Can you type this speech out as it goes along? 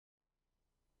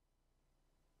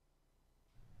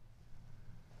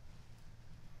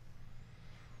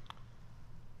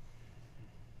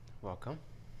Welcome.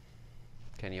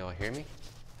 Can you all hear me?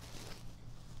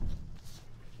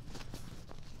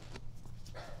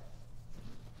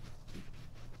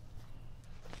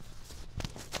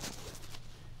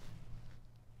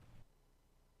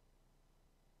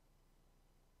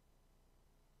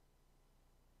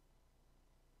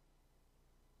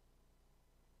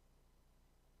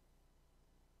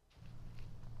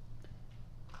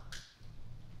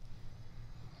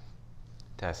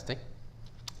 Testing.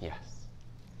 Yes.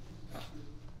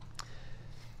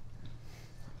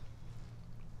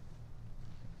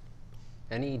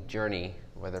 Any journey,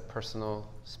 whether personal,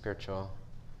 spiritual,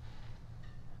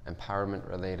 empowerment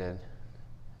related,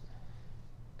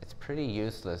 it's pretty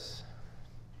useless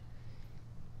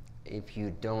if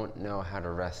you don't know how to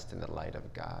rest in the light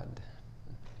of God.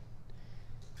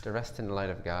 To rest in the light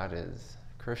of God is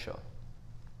crucial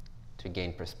to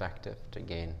gain perspective, to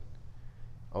gain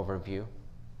overview,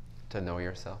 to know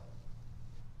yourself.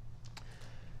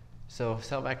 So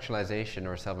self-actualization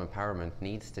or self-empowerment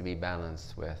needs to be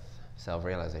balanced with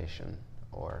self-realization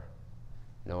or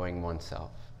knowing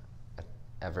oneself at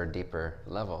ever deeper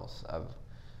levels of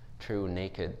true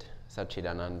naked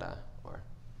Satchidananda or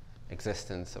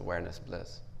existence, awareness,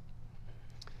 bliss.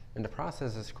 And the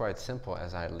process is quite simple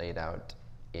as I laid out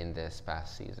in this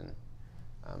past season.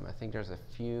 I think there's a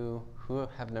few who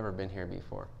have never been here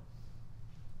before.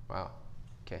 Wow,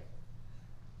 okay,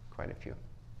 quite a few.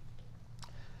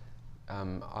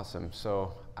 Awesome,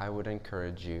 so I would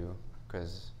encourage you,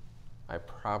 because I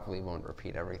probably won't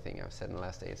repeat everything I've said in the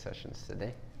last 8 sessions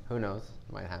today. Who knows,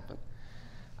 it might happen.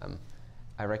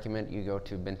 I recommend you go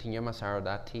to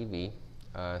bentinhomassaro.tv,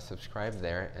 subscribe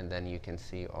there, and then you can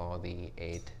see all the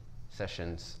 8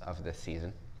 sessions of this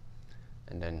season.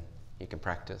 And then you can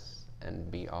practice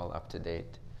and be all up to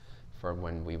date for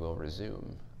when we will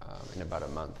resume in about a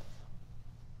month.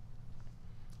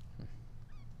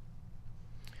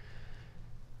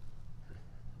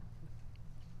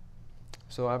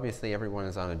 So obviously everyone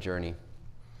is on a journey,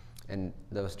 and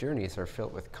those journeys are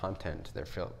filled with content. They're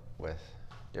filled with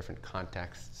different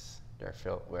contexts. They're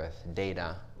filled with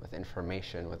data, with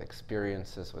information, with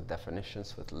experiences, with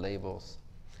definitions, with labels,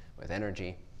 with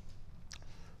energy,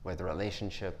 with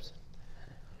relationships.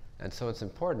 And so it's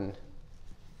important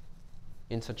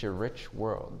in such a rich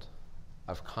world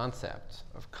of concepts,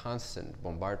 of constant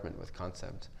bombardment with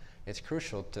concepts, it's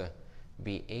crucial to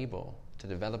be able to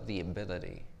develop the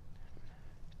ability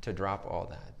to drop all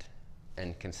that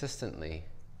and consistently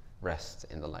rest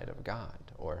in the light of God,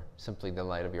 or simply the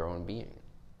light of your own being.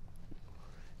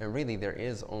 And really there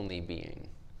is only being,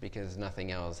 because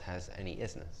nothing else has any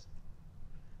isness.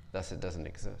 Thus it doesn't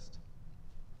exist.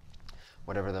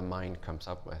 Whatever the mind comes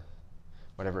up with,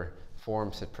 whatever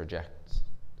forms it projects,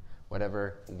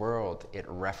 whatever world it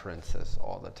references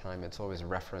all the time, it's always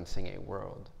referencing a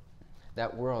world.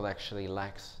 That world actually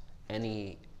lacks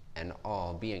any and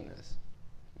all beingness.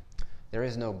 There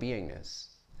is no beingness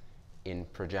in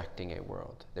projecting a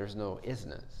world. There's no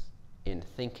isness in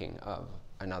thinking of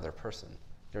another person.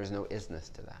 There is no isness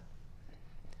to that.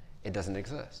 It doesn't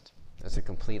exist. It's a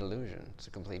complete illusion. It's a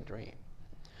complete dream.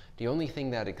 The only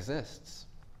thing that exists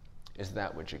is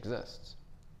that which exists.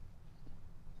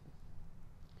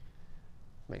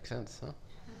 Makes sense, huh?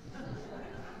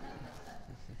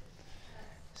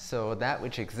 So that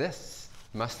which exists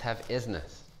must have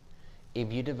isness.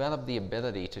 If you develop the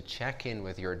ability to check in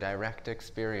with your direct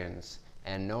experience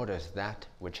and notice that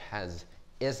which has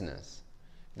isness,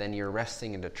 then you're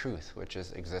resting in the truth, which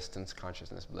is existence,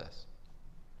 consciousness, bliss.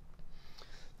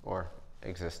 Or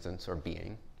existence or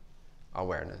being,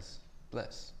 awareness,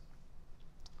 bliss.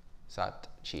 Sat,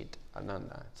 Chit,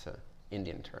 Ananda. It's an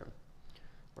Indian term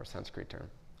or Sanskrit term.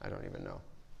 I don't even know.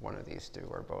 One of these two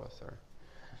or both.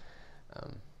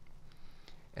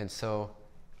 And so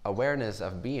awareness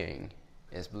of being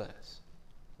is bliss.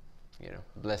 You know,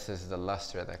 bliss is the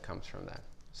luster that comes from that.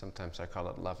 Sometimes I call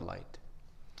it love light.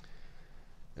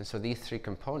 And so these 3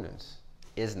 components,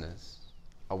 isness,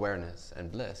 awareness, and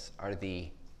bliss, are the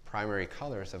primary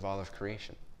colors of all of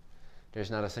creation. There's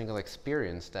not a single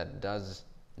experience that does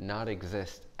not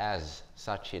exist as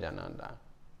Satchidananda.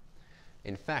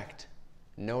 In fact,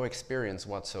 no experience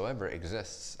whatsoever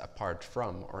exists apart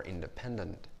from or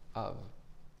independent of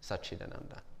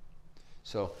Satchidananda.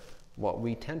 So what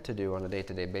we tend to do on a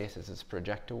day-to-day basis is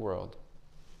project a world,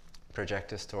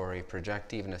 project a story,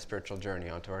 project even a spiritual journey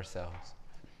onto ourselves,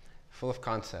 full of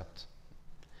concepts,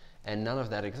 and none of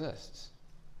that exists.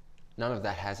 None of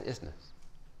that has isness.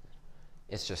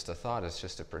 It's just a thought, it's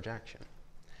just a projection.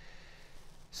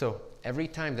 So every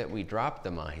time that we drop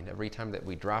the mind, every time that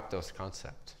we drop those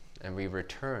concepts, and we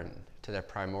return to that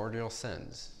primordial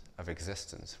sense of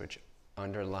existence, which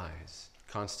underlies,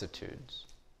 constitutes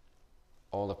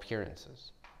all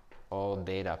appearances, all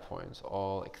data points,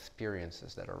 all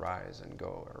experiences that arise and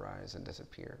go, arise and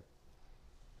disappear.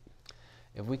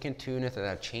 If we can tune into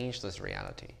that changeless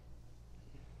reality,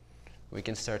 we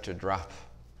can start to drop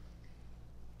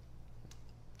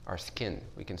our skin.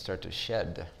 We can start to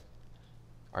shed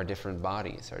our different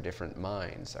bodies, our different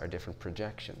minds, our different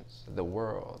projections, the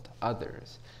world,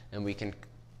 others, and we can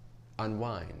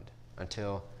unwind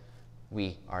until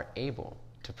we are able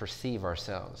to perceive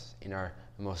ourselves in our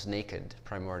most naked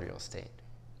primordial state,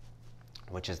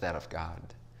 which is that of God,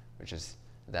 which is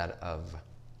that of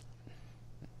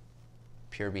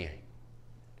pure being,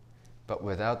 but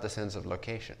without the sense of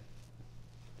location.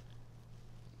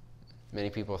 Many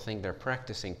people think they're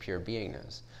practicing pure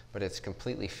beingness, but it's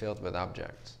completely filled with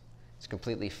objects. It's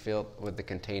completely filled with the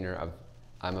container of,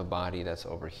 I'm a body that's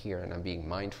over here and I'm being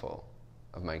mindful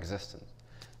of my existence.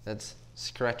 That's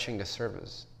scratching the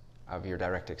surface of your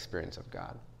direct experience of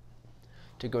God.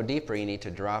 To go deeper, you need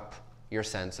to drop your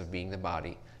sense of being the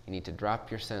body. You need to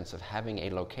drop your sense of having a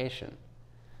location.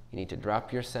 You need to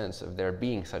drop your sense of there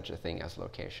being such a thing as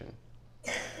location.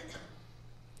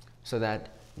 So that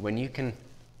when you can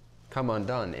come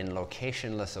undone in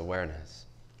locationless awareness,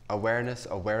 awareness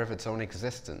aware of its own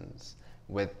existence,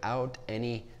 without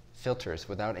any filters,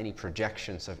 without any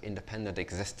projections of independent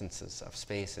existences of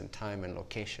space and time and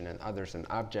location and others and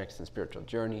objects and spiritual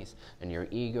journeys and your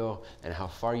ego and how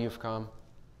far you've come,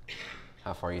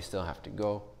 how far you still have to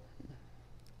go.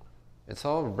 It's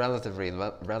all relatively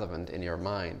relevant in your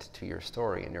mind to your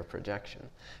story and your projection.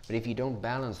 But if you don't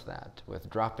balance that with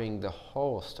dropping the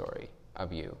whole story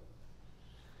of you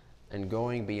and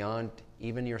going beyond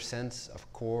even your sense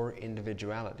of core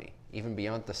individuality, even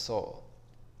beyond the soul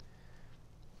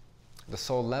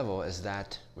level is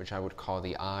that which I would call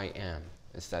the I am.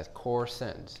 It's that core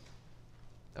sense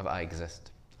of I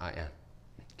exist, I am.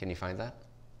 Can you find that?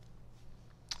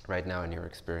 Right now in your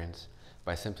experience,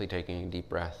 by simply taking a deep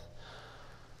breath,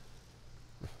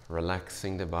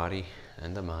 relaxing the body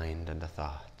and the mind and the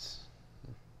thoughts,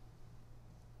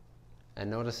 and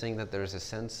noticing that there's a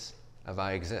sense of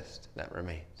I exist that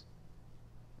remains.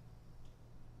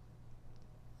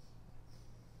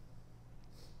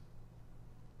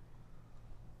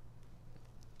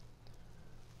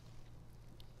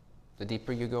 The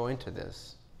deeper you go into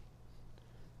this,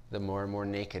 the more and more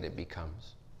naked it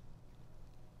becomes.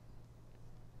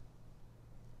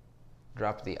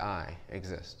 Drop the I,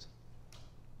 exist.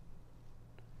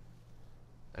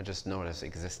 And just notice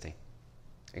existing,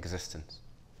 existence.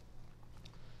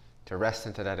 To rest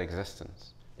into that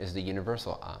existence is the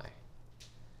universal I.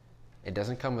 It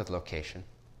doesn't come with location.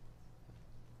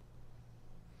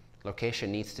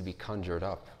 Location needs to be conjured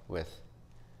up with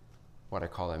what I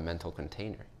call a mental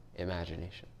container,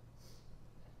 imagination.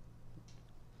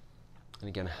 And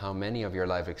again, how many of your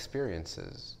life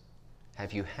experiences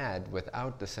have you had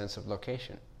without the sense of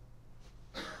location?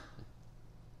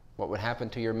 What would happen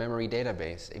to your memory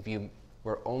database if you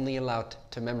were only allowed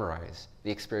to memorize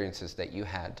the experiences that you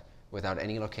had without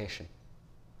any location,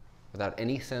 without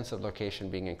any sense of location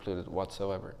being included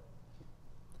whatsoever?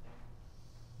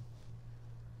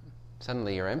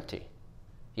 Suddenly you're empty.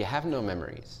 You have no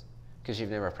memories because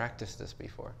you've never practiced this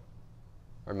before.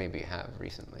 Or maybe you have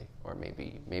recently, or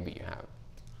maybe you have.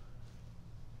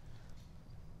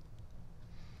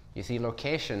 You see,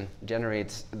 location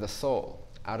generates the soul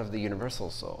out of the universal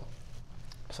soul.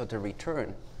 So to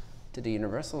return to the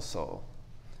universal soul,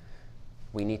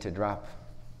 we need to drop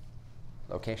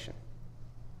location.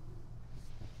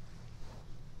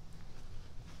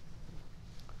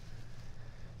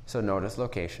 So notice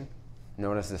location,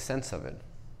 notice the sense of it.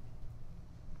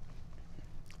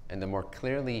 And the more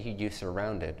clearly you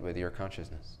surround it with your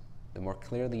consciousness, the more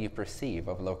clearly you perceive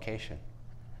of location,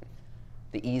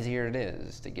 the easier it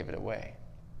is to give it away.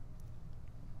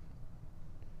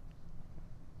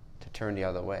 To turn the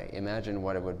other way. Imagine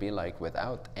what it would be like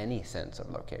without any sense of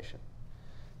location.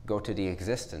 Go to the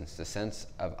existence, the sense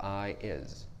of I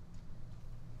is.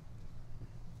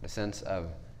 The sense of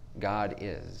God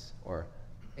is, or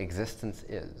existence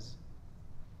is.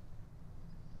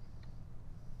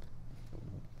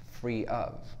 Free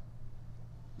of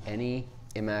any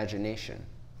imagination,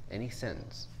 any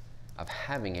sense of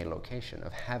having a location,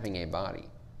 of having a body,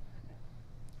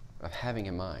 of having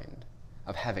a mind,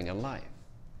 of having a life.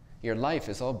 Your life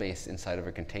is all based inside of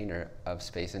a container of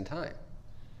space and time.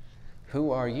 Who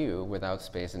are you without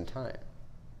space and time?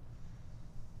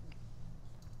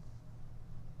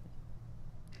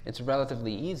 It's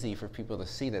relatively easy for people to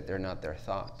see that they're not their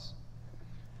thoughts.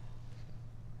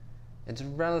 It's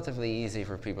relatively easy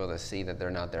for people to see that they're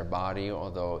not their body,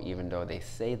 although even though they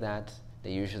say that,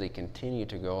 they usually continue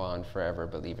to go on forever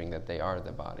believing that they are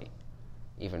the body,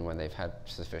 even when they've had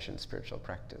sufficient spiritual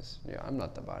practice. Yeah, I'm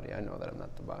not the body. I know that I'm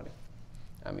not the body.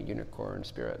 I'm a unicorn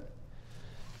spirit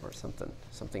or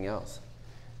something else.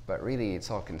 But really, it's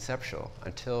all conceptual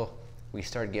until we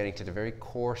start getting to the very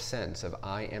core sense of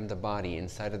I am the body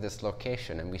inside of this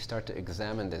location, and we start to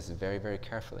examine this very, very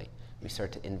carefully. We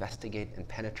start to investigate and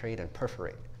penetrate and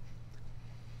perforate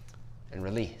and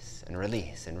release and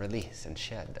release and release and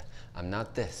shed. I'm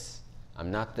not this.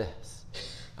 I'm not this.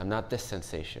 I'm not this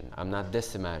sensation. I'm not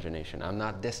this imagination. I'm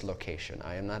not this location.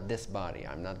 I am not this body.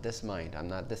 I'm not this mind. I'm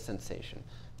not this sensation,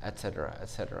 etc.,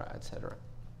 etc., etc.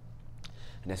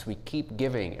 And as we keep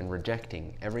giving and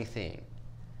rejecting everything,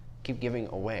 keep giving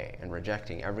away and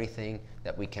rejecting everything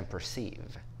that we can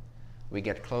perceive, we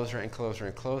get closer and closer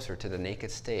and closer to the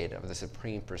naked state of the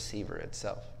supreme perceiver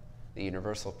itself, the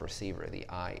universal perceiver. The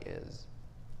I is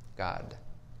God.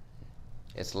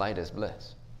 Its light is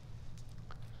bliss.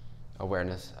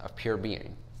 Awareness of pure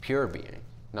being,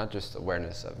 not just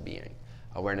awareness of being.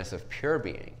 Awareness of pure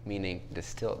being, meaning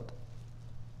distilled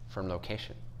from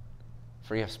location,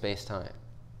 free of space-time,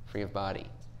 free of body.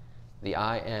 The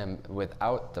I am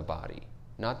without the body,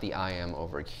 not the I am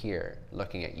over here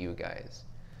looking at you guys.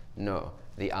 No,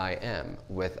 the I am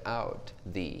without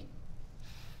the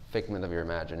figment of your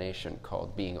imagination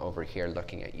called being over here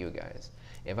looking at you guys.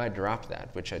 If I drop that,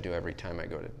 which I do every time I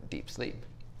go to deep sleep,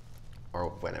 or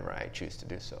whenever I choose to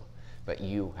do so, but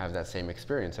you have that same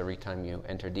experience every time you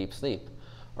enter deep sleep,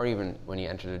 or even when you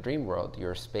enter the dream world,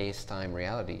 your space-time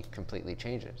reality completely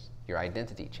changes. Your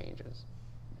identity changes.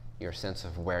 Your sense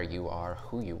of where you are,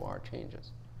 who you are,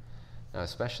 changes. Now,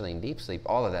 especially in deep sleep,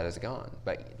 all of that is gone,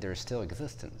 but there's still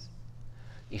existence.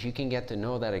 If you can get to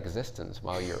know that existence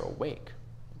while you're awake,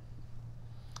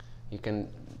 you can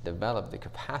develop the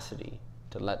capacity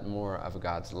to let more of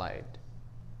God's light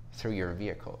through your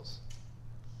vehicles,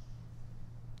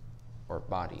 or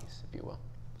bodies, if you will.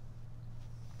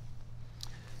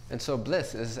 And so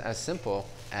bliss is as simple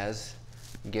as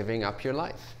giving up your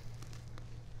life.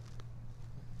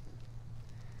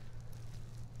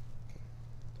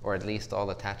 Or at least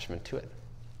all attachment to it.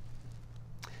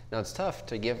 Now, it's tough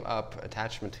to give up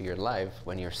attachment to your life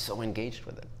when you're so engaged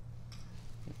with it.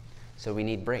 So we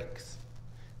need breaks.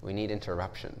 We need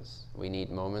interruptions. We need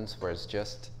moments where it's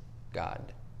just God.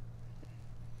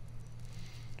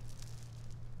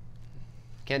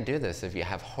 Can't do this if you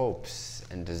have hopes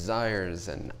and desires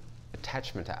and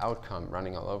attachment to outcome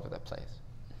running all over the place.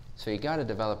 So you got to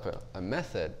develop a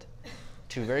method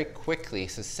to very quickly,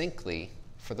 succinctly,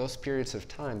 for those periods of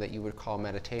time that you would call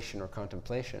meditation or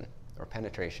contemplation or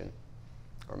penetration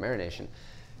or marination,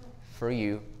 for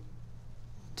you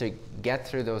to get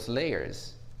through those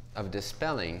layers of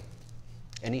dispelling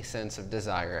any sense of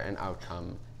desire and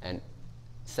outcome and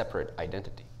separate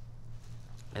identity.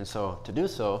 And so to do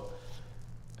so,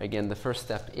 again, the first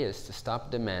step is to stop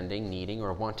demanding, needing,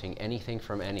 or wanting anything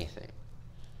from anything.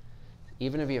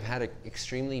 Even if you've had an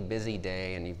extremely busy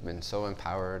day and you've been so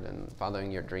empowered and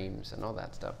following your dreams and all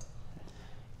that stuff,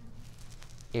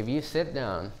 if you sit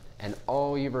down and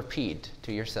all you repeat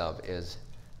to yourself is,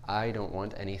 I don't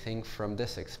want anything from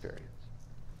this experience,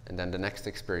 and then the next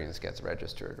experience gets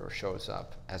registered or shows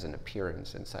up as an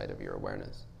appearance inside of your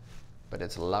awareness, but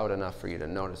it's loud enough for you to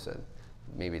notice it.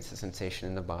 Maybe it's a sensation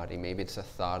in the body, maybe it's a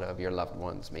thought of your loved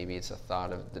ones, maybe it's a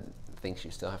thought of the things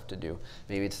you still have to do,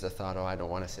 maybe it's the thought, oh, I don't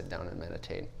want to sit down and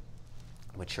meditate,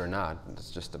 which you're not. It's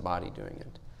just the body doing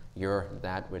it. You're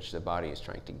that which the body is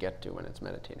trying to get to when it's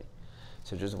meditating.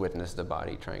 So just witness the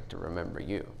body trying to remember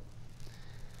you.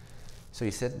 So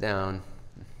you sit down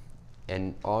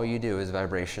and all you do is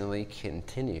vibrationally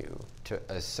continue to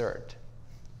assert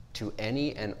to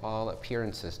any and all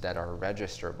appearances that are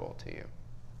registerable to you,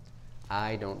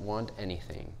 I don't want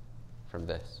anything from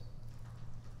this.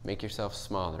 Make yourself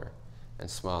smaller and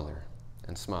smaller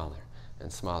and smaller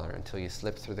and smaller until you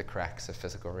slip through the cracks of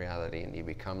physical reality and you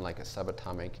become like a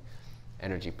subatomic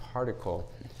energy particle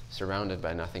surrounded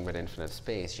by nothing but infinite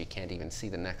space. You can't even see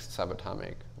the next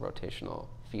subatomic rotational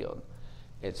field.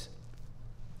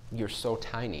 You're so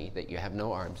tiny that you have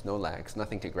no arms, no legs,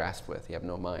 nothing to grasp with. You have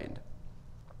no mind.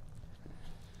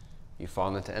 You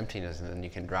fall into emptiness, and then you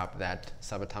can drop that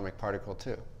subatomic particle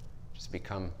too. Just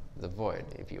become the void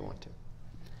if you want to.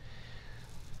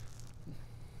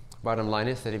 Bottom line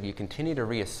is that if you continue to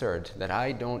reassert that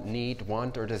I don't need,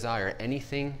 want, or desire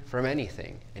anything from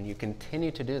anything, and you continue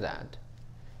to do that,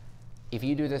 if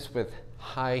you do this with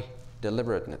high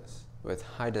deliberateness, with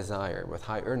high desire, with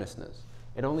high earnestness,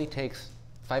 it only takes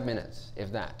 5 minutes,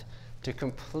 if that, to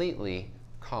completely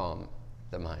calm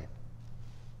the mind.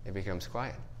 It becomes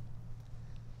quiet.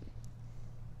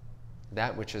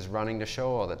 that which is running the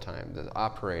show all the time, the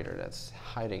operator that's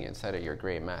hiding inside of your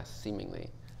gray mass, seemingly,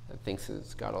 that thinks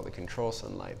it's got all the controls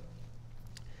in life,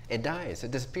 it dies,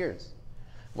 it disappears.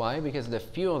 Why? Because the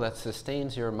fuel that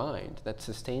sustains your mind, that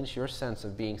sustains your sense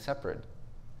of being separate,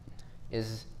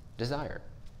 is desire.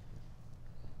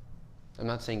 I'm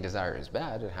not saying desire is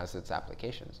bad, it has its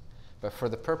applications. But for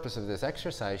the purpose of this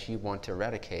exercise, you want to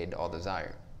eradicate all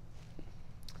desire.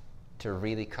 To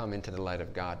really come into the light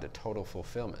of God, the total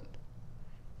fulfillment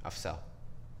of self.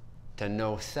 To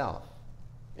know self,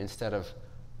 instead of,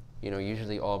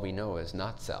 usually all we know is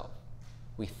not self.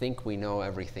 We think we know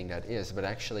everything that is, but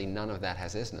actually none of that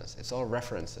has isness. It's all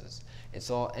references. It's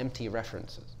all empty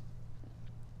references.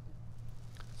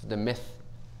 It's the myth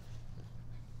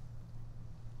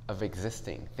of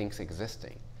existing, things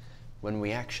existing. When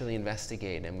we actually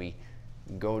investigate and we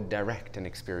go direct and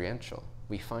experiential,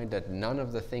 we find that none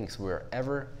of the things we're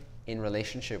ever in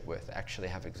relationship with actually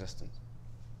have existence.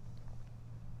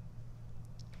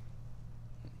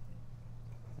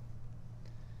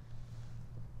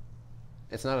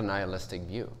 It's not a nihilistic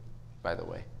view, by the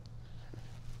way.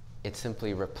 It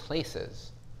simply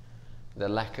replaces the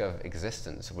lack of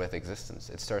existence with existence.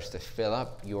 It starts to fill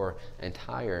up your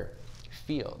entire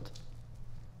field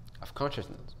of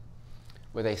consciousness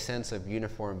with a sense of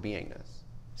uniform beingness,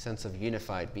 sense of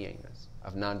unified beingness,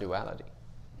 of non-duality,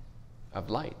 of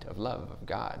light, of love, of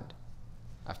God,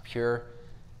 of pure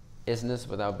isness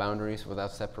without boundaries,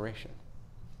 without separation.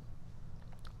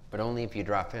 But only if you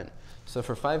drop in. So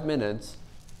for 5 minutes,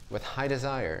 with high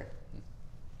desire,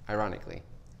 ironically,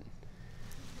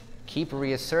 keep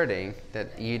reasserting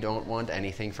that you don't want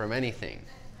anything from anything.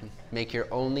 Make your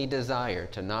only desire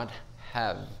to not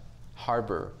have,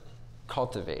 harbor,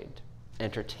 cultivate,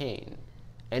 entertain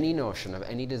any notion of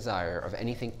any desire of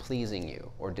anything pleasing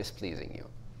you or displeasing you.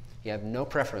 You have no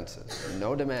preferences,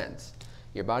 no demands.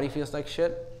 Your body feels like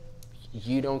shit,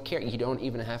 you don't care. You don't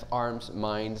even have arms,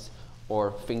 minds,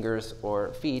 or fingers,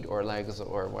 or feet, or legs,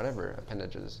 or whatever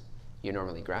appendages you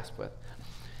normally grasp with.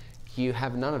 You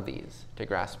have none of these to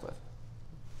grasp with.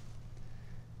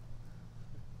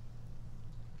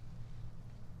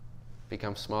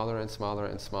 Become smaller and smaller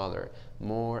and smaller,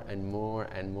 more and more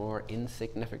and more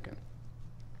insignificant.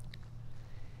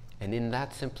 And in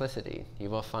that simplicity, you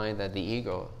will find that the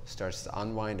ego starts to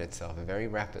unwind itself very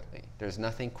rapidly. There's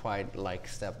nothing quite like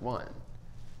step 1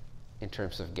 in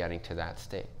terms of getting to that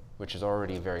state, which is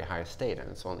already a very high state, and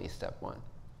it's only step 1.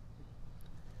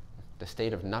 The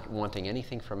state of not wanting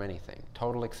anything from anything,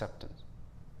 total acceptance,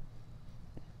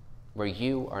 where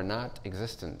you are not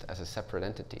existent as a separate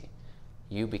entity.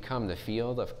 You become the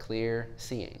field of clear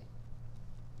seeing,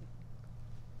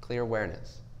 clear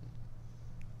awareness,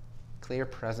 clear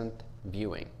present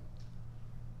viewing.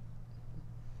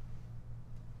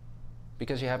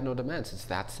 Because you have no demands. It's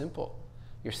that simple.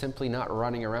 You're simply not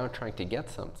running around trying to get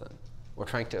something or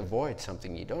trying to avoid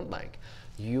something you don't like.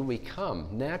 You become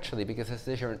naturally, because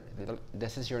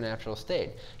this is your natural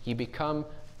state. You become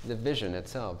the vision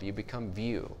itself. You become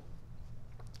view.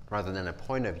 Rather than a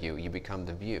point of view, you become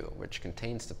the view, which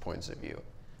contains the points of view.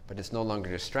 But it's no longer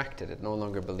distracted. It no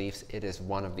longer believes it is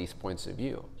one of these points of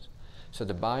view. So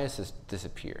the biases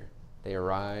disappear. They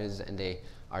arise and they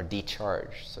are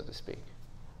decharged, so to speak.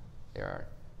 They are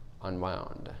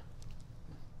unwound.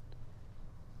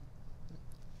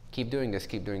 Keep doing this,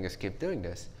 keep doing this, keep doing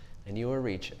this, and you will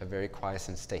reach a very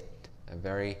quiescent state, a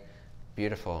very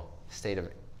beautiful state of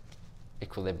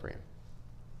equilibrium.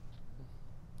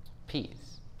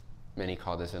 Peace. Many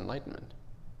call this enlightenment,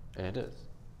 and it is.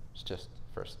 It's just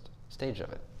the first stage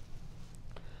of it.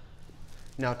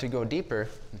 Now, to go deeper,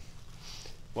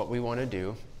 what we want to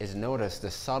do is notice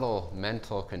the subtle,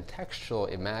 mental, contextual,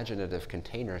 imaginative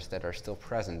containers that are still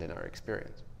present in our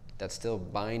experience, that still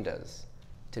bind us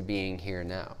to being here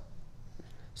now.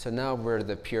 So now we're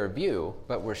the pure view,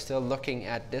 but we're still looking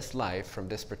at this life from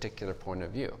this particular point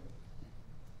of view.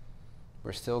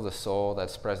 We're still the soul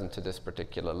that's present to this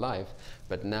particular life,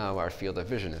 but now our field of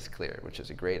vision is clear, which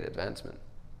is a great advancement.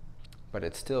 But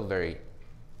it's still very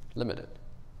limited.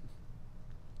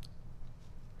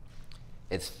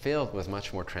 It's filled with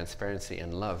much more transparency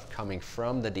and love coming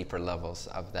from the deeper levels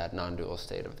of that non-dual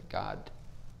state of God,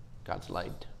 God's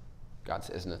light, God's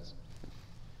isness.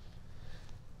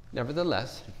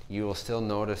 Nevertheless, you will still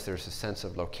notice there's a sense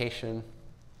of location.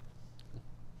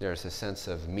 There's a sense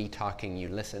of me talking, you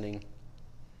listening.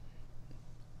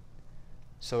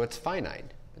 So it's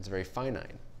finite. It's very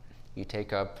finite. You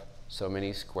take up so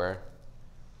many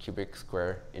cubic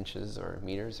square inches or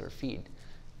meters or feet,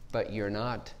 but you're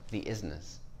not the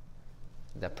isness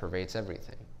that pervades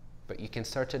everything. But you can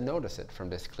start to notice it from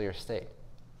this clear state,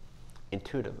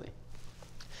 intuitively.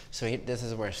 So this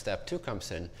is where step 2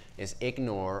 comes in, is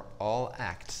ignore all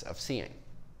acts of seeing.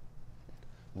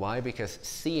 Why? Because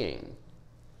seeing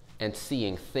and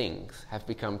seeing things have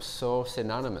become so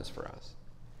synonymous for us.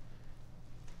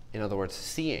 In other words,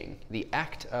 seeing, the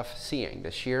act of seeing,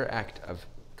 the sheer act of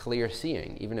clear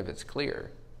seeing, even if it's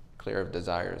clear of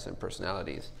desires and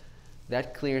personalities,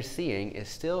 that clear seeing is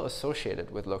still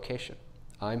associated with location.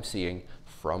 I'm seeing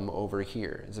from over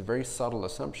here. It's a very subtle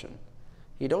assumption.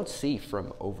 You don't see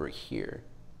from over here.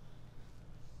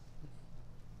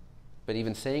 But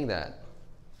even saying that,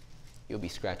 you'll be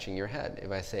scratching your head.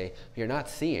 If I say, you're not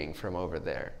seeing from over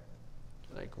there.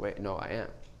 Like, wait, no, I am.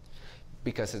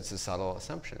 Because it's a subtle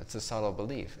assumption. It's a subtle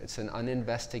belief. It's an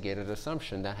uninvestigated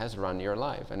assumption that has run your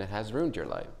life, and it has ruined your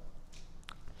life.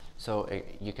 So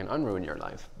you can unruin your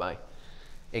life by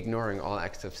ignoring all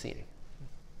acts of seeing.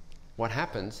 What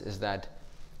happens is that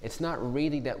it's not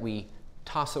really that we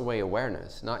toss away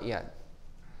awareness, not yet.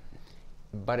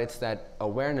 But it's that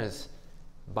awareness,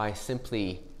 by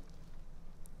simply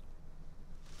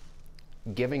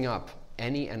giving up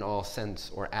any and all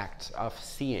sense or acts of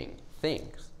seeing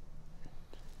things,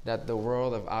 that the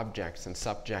world of objects and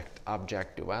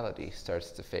subject-object duality starts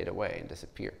to fade away and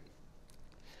disappear.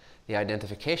 The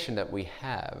identification that we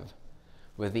have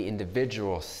with the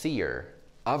individual seer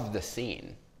of the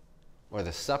seen, or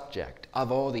the subject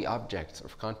of all the objects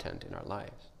of content in our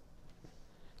lives,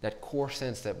 that core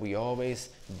sense that we always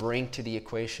bring to the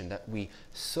equation, that we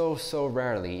so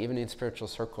rarely, even in spiritual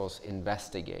circles,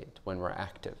 investigate when we're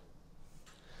active.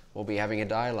 We'll be having a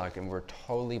dialogue and we're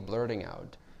totally blurting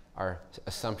out our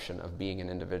assumption of being an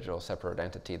individual separate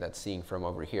entity that's seeing from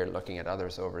over here, looking at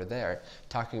others over there,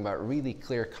 talking about really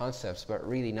clear concepts, but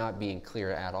really not being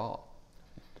clear at all,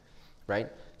 right?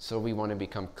 So we want to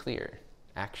become clear,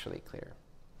 actually clear.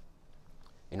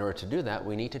 In order to do that,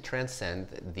 we need to transcend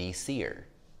the seer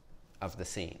of the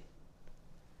seen,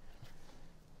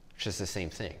 which is the same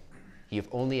thing. You've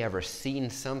only ever seen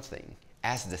something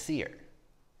as the seer.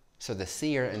 So the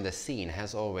seer and the seen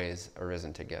has always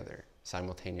arisen together,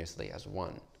 simultaneously as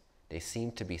one. They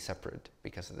seem to be separate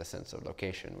because of the sense of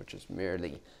location, which is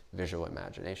merely visual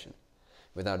imagination.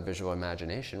 Without visual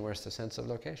imagination, where's the sense of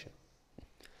location?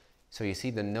 So you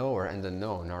see, the knower and the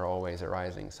known are always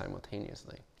arising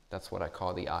simultaneously. That's what I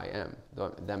call the I am.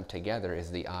 Them together is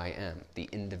the I am, the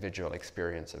individual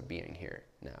experience of being here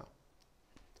now.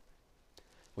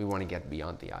 We want to get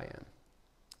beyond the I am.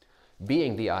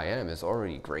 Being the I am is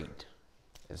already great.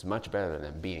 It's much better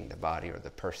than being the body or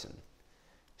the person.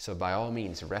 So by all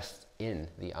means, rest in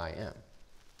the I am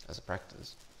as a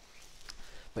practice.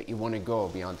 But you want to go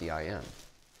beyond the I am.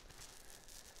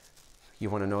 You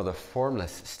want to know the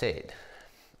formless state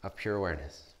of pure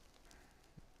awareness,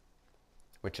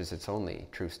 which is its only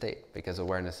true state, because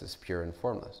awareness is pure and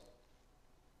formless.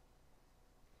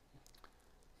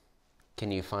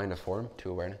 Can you find a form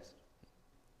to awareness?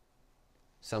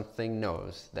 Something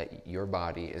knows that your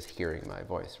body is hearing my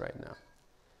voice right now.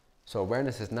 So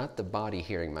awareness is not the body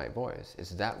hearing my voice, it's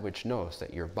that which knows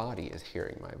that your body is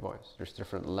hearing my voice. There's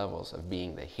different levels of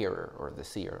being the hearer or the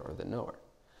seer or the knower.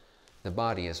 The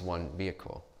body is one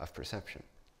vehicle of perception.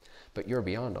 But you're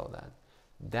beyond all that.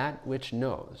 That which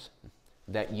knows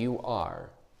that you are,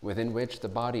 within which the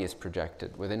body is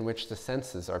projected, within which the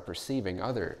senses are perceiving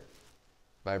other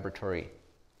vibratory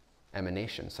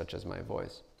emanations, such as my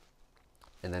voice.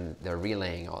 And then they're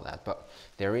relaying all that. But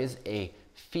there is a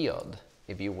field,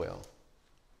 if you will,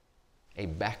 a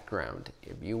background,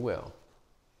 if you will.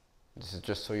 This is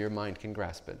just so your mind can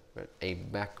grasp it, but a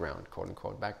background, quote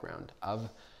unquote, background of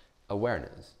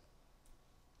awareness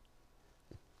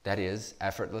that is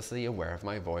effortlessly aware of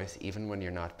my voice even when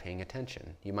you're not paying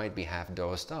attention. You might be half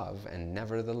dozed off, and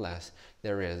nevertheless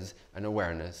there is an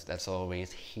awareness that's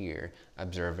always here,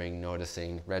 observing,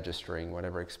 noticing, registering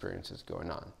whatever experience is going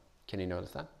on. Can you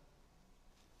notice that?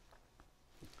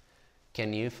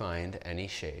 Can you find any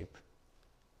shape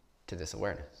to this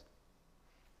awareness?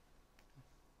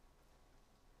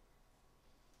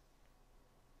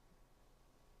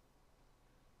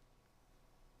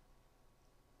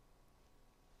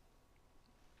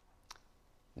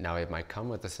 Now it might come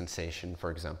with a sensation, for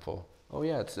example, oh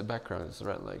yeah, it's the background, it's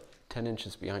around like 10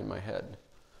 inches behind my head.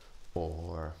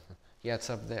 Or, yeah, it's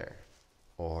up there.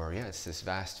 Or, yeah, it's this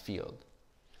vast field.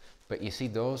 But you see,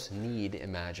 those need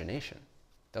imagination.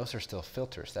 Those are still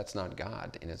filters. That's not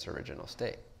God in its original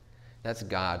state. That's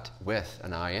God with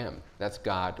an I am. That's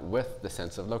God with the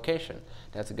sense of location.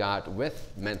 That's God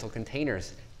with mental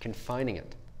containers confining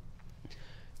it.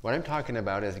 What I'm talking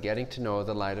about is getting to know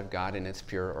the light of God in its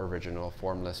pure, original,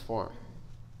 formless form.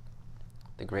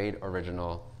 The great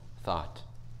original thought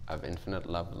of infinite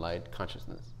love, light,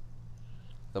 consciousness.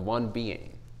 the one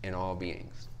being in all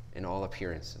beings, in all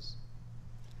appearances.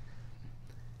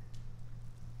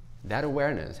 That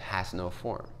awareness has no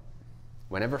form.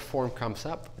 Whenever form comes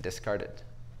up, discard it,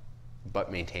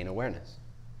 but maintain awareness.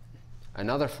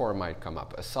 Another form might come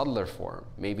up, a subtler form.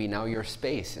 Maybe now you're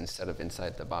space instead of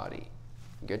inside the body.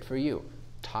 Good for you.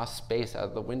 Toss space out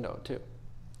of the window too.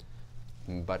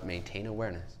 But maintain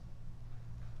awareness.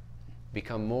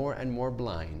 Become more and more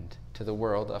blind to the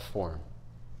world of form.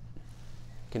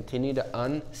 Continue to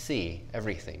unsee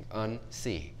everything.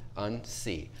 Unsee,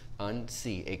 unsee,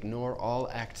 unsee. Ignore all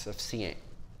acts of seeing.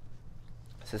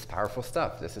 This is powerful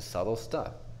stuff. This is subtle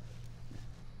stuff.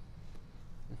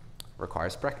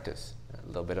 Requires practice, a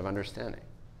little bit of understanding.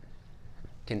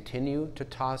 Continue to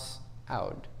toss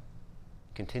out,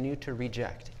 continue to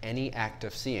reject any act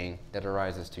of seeing that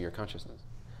arises to your consciousness.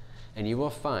 And you will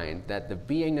find that the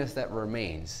beingness that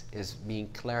remains is being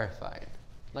clarified,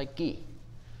 like ghee,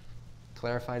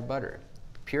 clarified butter.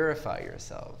 Purify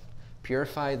yourself.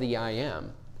 Purify the I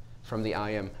am from the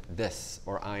I am this,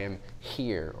 or I am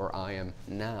here, or I am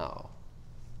now,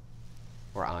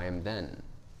 or I am then.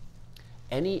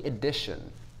 Any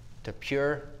addition to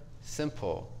pure,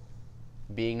 simple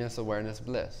beingness, awareness,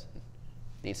 bliss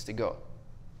needs to go.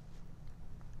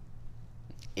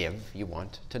 If you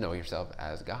want to know yourself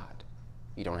as God.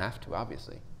 You don't have to,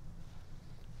 obviously.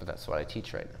 But that's what I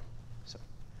teach right now. So,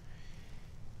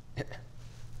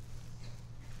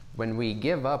 when we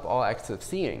give up all acts of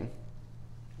seeing,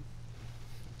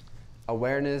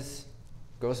 awareness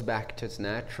goes back to its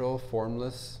natural,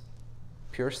 formless,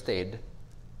 pure state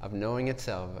of knowing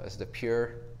itself as the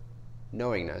pure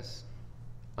knowingness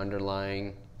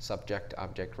underlying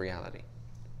subject-object reality.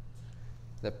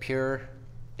 The pure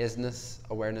isness,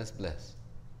 awareness, bliss.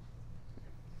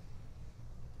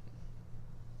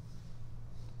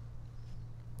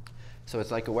 So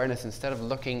it's like awareness, instead of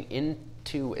looking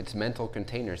into its mental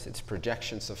containers, its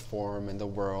projections of form and the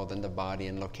world and the body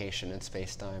and location and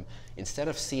space-time, instead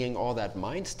of seeing all that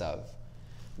mind stuff,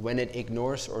 when it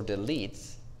ignores or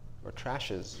deletes or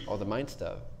trashes all the mind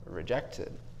stuff, or rejects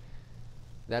it,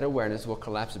 that awareness will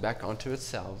collapse back onto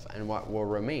itself, and what will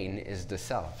remain is the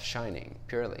self shining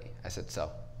purely as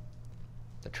itself,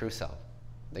 the true self,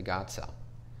 the God self,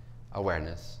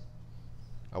 awareness,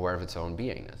 aware of its own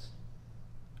beingness,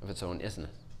 of its own isness.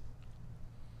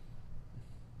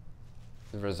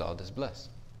 The result is bliss.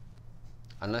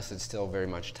 Unless it's still very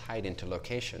much tied into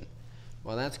location.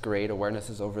 Well, that's great, awareness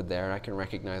is over there, I can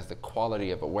recognize the quality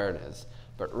of awareness,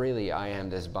 but really I am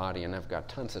this body and I've got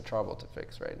tons of trouble to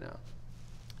fix right now.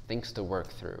 Things to work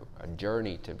through, a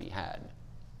journey to be had.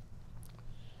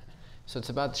 So it's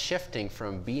about shifting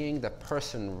from being the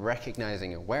person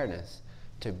recognizing awareness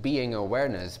to being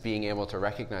awareness, being able to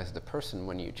recognize the person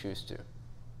when you choose to.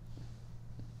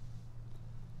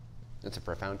 It's a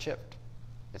profound shift.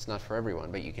 It's not for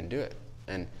everyone, but you can do it.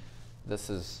 And this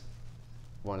is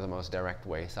one of the most direct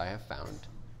ways I have found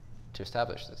to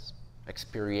establish this,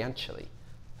 experientially.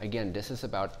 Again, this is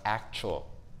about actual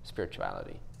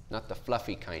spirituality, not the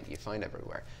fluffy kind you find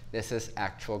everywhere. This is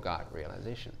actual God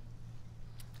realization,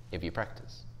 if you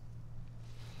practice.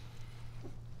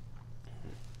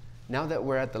 Now that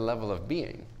we're at the level of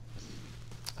being,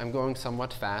 I'm going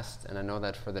somewhat fast, and I know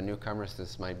that for the newcomers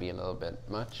this might be a little bit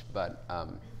much, but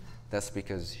that's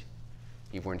because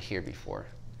you weren't here before.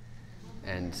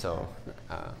 And so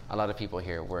a lot of people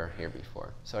here were here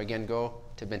before. So again, go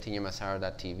to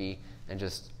bentinhomassaro.tv and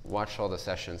just watch all the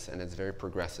sessions, and it's very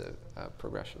progressive,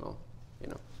 progressional, you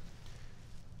know.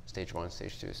 Stage 1,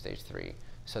 Stage 2, Stage 3,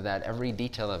 so that every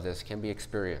detail of this can be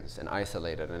experienced and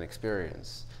isolated and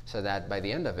experienced, so that by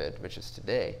the end of it, which is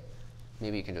today,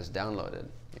 maybe you can just download it,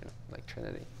 you know, like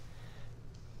Trinity.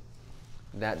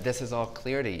 That this is all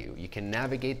clear to you. You can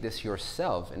navigate this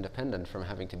yourself, independent from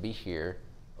having to be here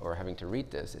or having to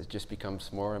read this. It just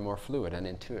becomes more and more fluid and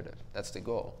intuitive. That's the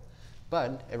goal.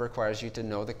 But it requires you to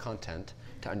know the content,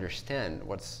 to understand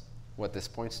what this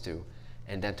points to,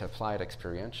 and then to apply it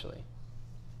experientially.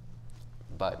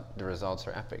 But the results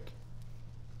are epic.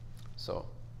 So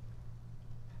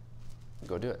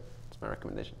go do it. That's my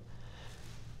recommendation.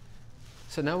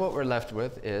 So now what we're left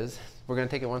with is, we're going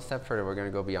to take it one step further. We're going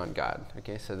to go beyond God.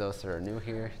 Okay, so those that are new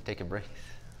here, take a breath.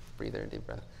 Breathe in, deep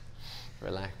breath.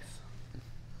 Relax.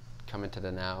 Come into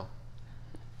the now.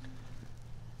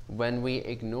 When we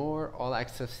ignore all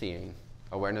acts of seeing,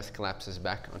 awareness collapses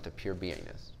back onto pure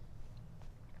beingness.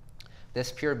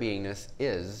 This pure beingness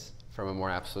is, from a more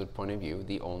absolute point of view,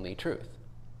 the only truth.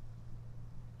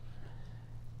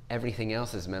 Everything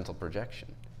else is mental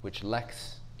projection, which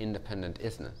lacks independent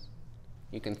isness.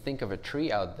 You can think of a tree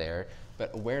out there,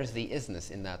 but where's the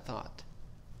isness in that thought?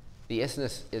 The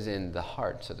isness is in the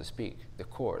heart, so to speak, the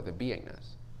core, the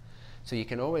beingness. So you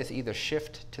can always either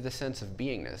shift to the sense of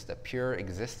beingness, the pure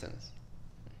existence,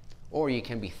 or you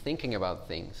can be thinking about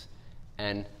things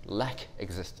and lack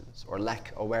existence or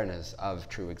lack awareness of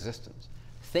true existence,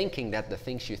 thinking that the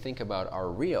things you think about are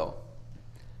real,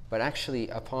 but actually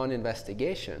upon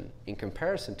investigation, in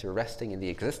comparison to resting in the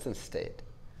existence state,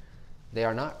 they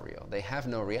are not real. They have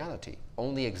no reality.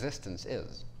 Only existence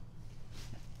is.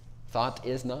 Thought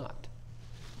is not.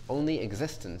 Only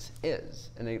existence is.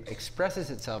 And it expresses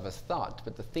itself as thought,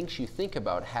 but the things you think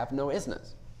about have no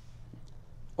isness.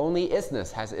 Only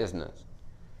isness has isness.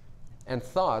 And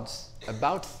thoughts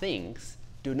about things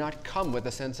do not come with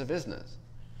a sense of isness.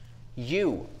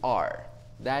 You are.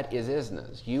 That is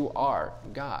isness. You are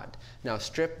God. Now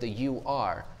strip the you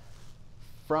are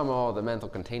from all the mental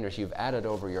containers you've added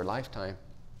over your lifetime,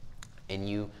 and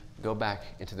you go back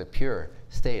into the pure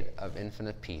state of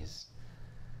infinite peace,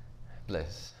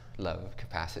 bliss, love,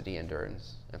 capacity,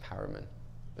 endurance, empowerment.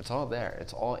 It's all there.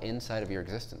 It's all inside of your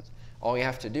existence. All you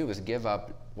have to do is give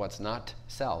up what's not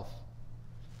self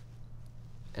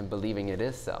and believing it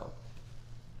is self,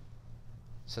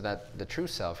 so that the true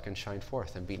self can shine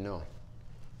forth and be known.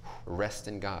 Rest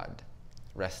in God.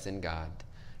 Rest in God.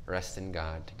 Rest in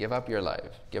God. Give up your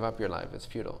life. Give up your life. It's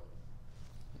futile.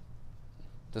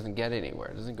 It doesn't get anywhere.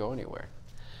 It doesn't go anywhere.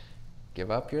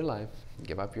 Give up your life.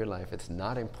 Give up your life. It's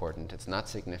not important. It's not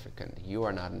significant. You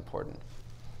are not important.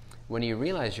 When you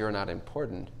realize you're not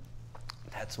important,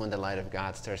 that's when the light of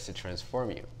God starts to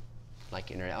transform you,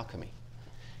 like inner alchemy.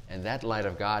 And that light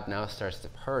of God now starts to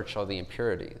purge all the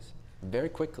impurities very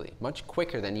quickly, much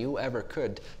quicker than you ever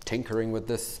could, tinkering with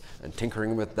this and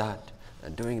tinkering with that,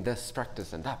 and doing this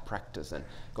practice and that practice, and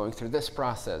going through this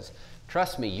process.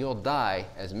 Trust me, you'll die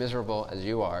as miserable as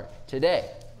you are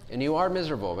today. And you are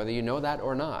miserable, whether you know that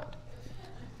or not.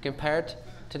 Compared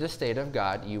to the state of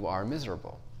God, you are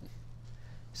miserable.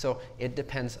 So it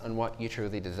depends on what you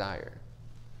truly desire.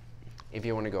 If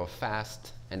you want to go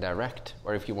fast and direct,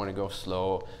 or if you want to go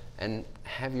slow and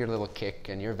have your little kick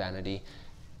and your vanity,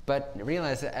 but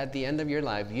realize that at the end of your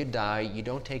life, you die, you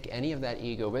don't take any of that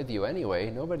ego with you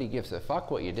anyway. Nobody gives a fuck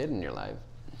what you did in your life.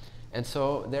 And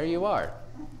so there you are,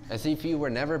 as if you were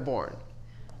never born.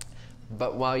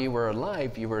 But while you were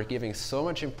alive, you were giving so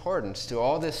much importance to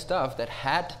all this stuff that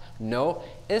had no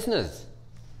isness.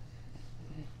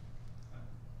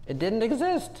 It didn't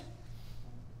exist.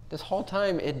 This whole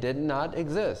time, it did not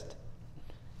exist.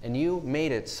 And you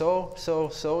made it so, so,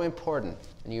 so important.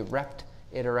 And you wrapped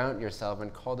it around yourself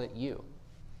and called it you.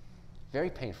 Very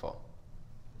painful.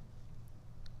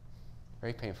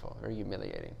 Very painful. Very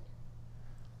humiliating.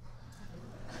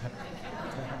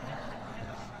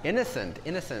 Innocent,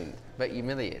 but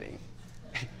humiliating.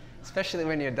 Especially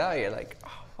when you die, you're like,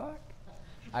 oh, fuck.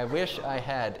 I wish I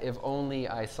had, if only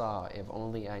I saw, if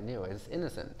only I knew. It's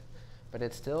innocent. But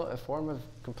it's still a form of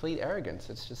complete arrogance.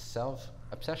 It's just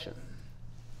self-obsession.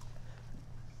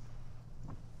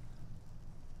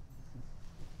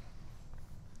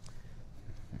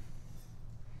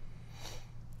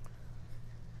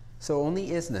 So only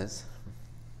isness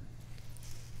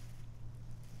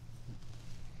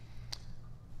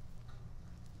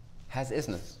has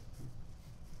isness.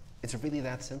 It's really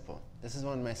that simple. This is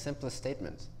one of my simplest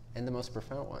statements and the most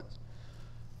profound ones.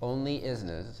 Only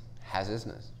isness has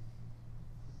isness.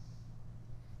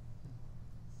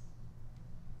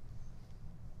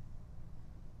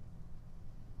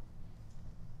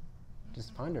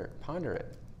 Just ponder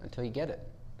it until you get it.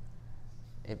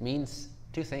 It means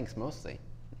two things mostly.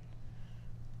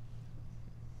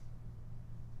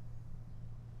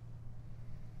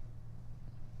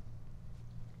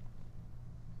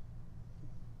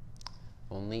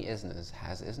 Only isness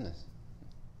has isness.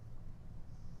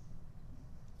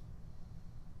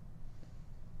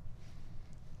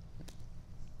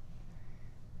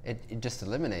 It just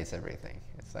eliminates everything.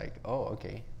 It's like, oh,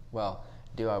 okay, well,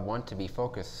 do I want to be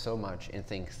focused so much in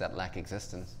things that lack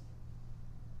existence,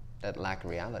 that lack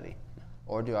reality?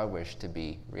 Or do I wish to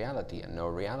be reality and know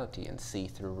reality and see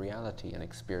through reality and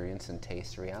experience and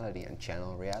taste reality and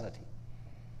channel reality?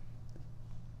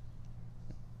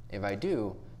 If I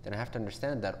do, then I have to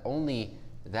understand that only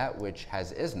that which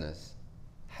has isness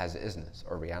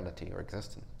or reality or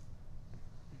existence.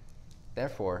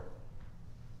 Therefore,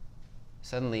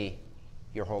 suddenly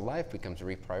your whole life becomes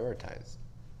reprioritized.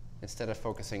 Instead of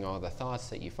focusing all the thoughts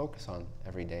that you focus on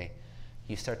every day,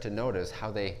 you start to notice how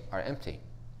they are empty,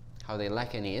 how they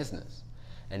lack any isness.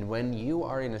 And when you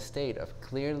are in a state of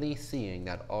clearly seeing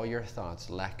that all your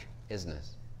thoughts lack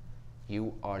isness,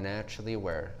 you are naturally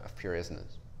aware of pure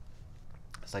isness.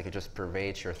 It's like it just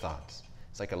pervades your thoughts.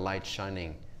 It's like a light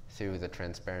shining through the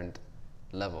transparent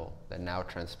level, the now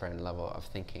transparent level of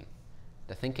thinking.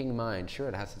 The thinking mind, sure,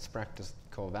 it has its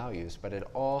practical values, but it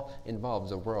all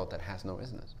involves a world that has no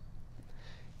isness.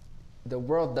 The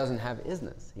world doesn't have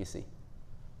isness, you see.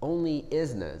 Only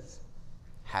isness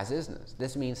has isness.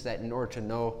 This means that in order to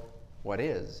know what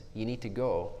is, you need to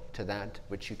go to that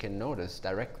which you can notice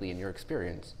directly in your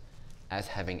experience as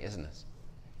having isness.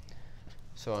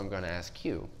 So I'm going to ask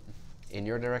you, in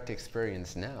your direct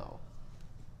experience now,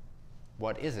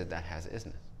 what is it that has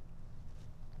isness?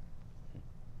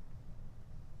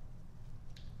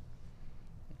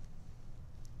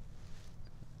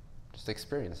 Just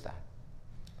experience that.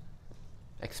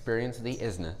 Experience the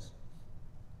isness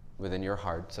within your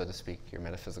heart, so to speak, your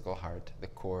metaphysical heart, the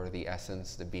core, the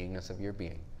essence, the beingness of your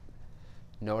being.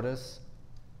 Notice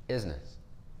isness,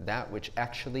 that which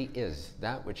actually is,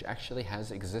 that which actually has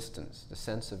existence, the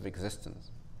sense of existence.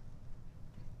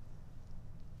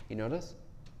 You notice?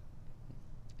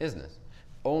 Isness.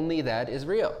 Only that is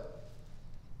real.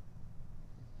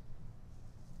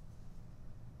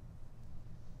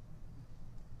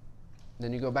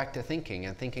 Then you go back to thinking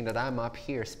and thinking that I'm up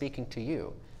here speaking to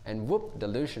you, and whoop,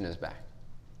 delusion is back.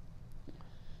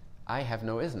 I have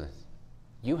no isness.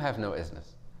 You have no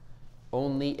isness.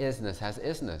 Only isness has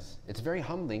isness. It's very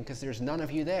humbling because there's none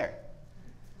of you there.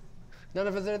 None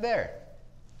of us are there.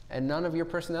 And none of your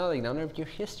personality, none of your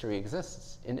history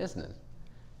exists in isness.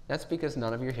 That's because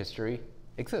none of your history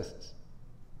exists.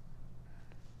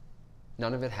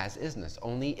 None of it has isness.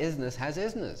 Only isness has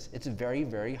isness. It's very,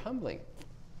 very humbling.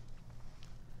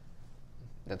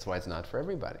 That's why it's not for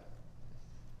everybody.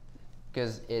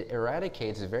 Because it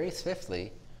eradicates very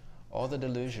swiftly all the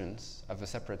delusions of a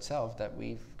separate self that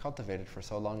we've cultivated for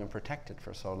so long and protected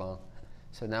for so long.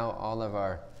 So now all of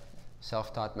our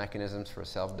self-taught mechanisms for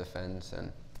self-defense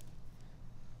and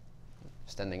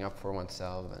standing up for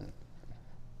oneself and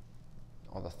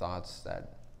all the thoughts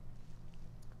that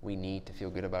we need to feel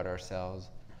good about ourselves,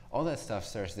 all that stuff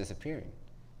starts disappearing.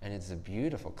 And it's a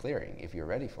beautiful clearing if you're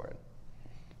ready for it.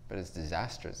 But it's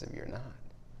disastrous if you're not.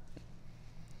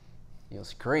 You'll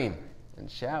scream and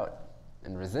shout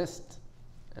and resist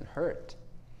and hurt.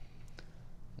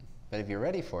 But if you're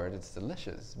ready for it, it's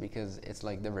delicious, because it's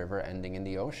like the river ending in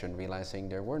the ocean, realizing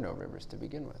there were no rivers to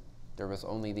begin with. There was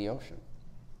only the ocean.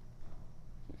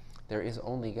 There is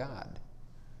only God.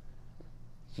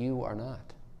 You are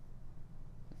not.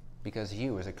 Because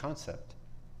you is a concept.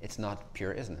 It's not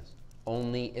pure isness.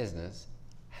 Only isness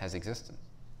has existence.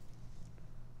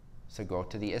 So go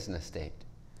to the isness state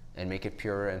and make it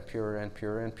purer and purer and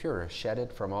purer and purer. Shed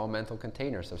it from all mental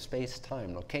containers of space,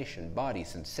 time, location, body,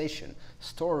 sensation,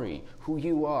 story, who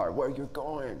you are, where you're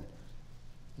going.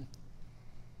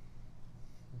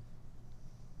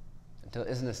 Until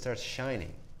isness starts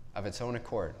shining of its own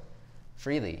accord,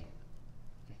 freely,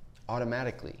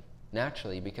 automatically,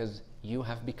 naturally, because you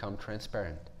have become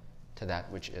transparent to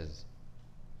that which is.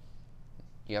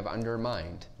 You have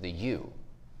undermined the you.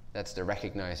 That's the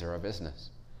recognizer of isness.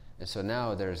 And so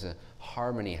now there's a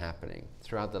harmony happening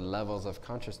throughout the levels of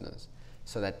consciousness,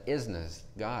 so that isness,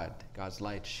 God, God's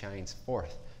light, shines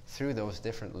forth through those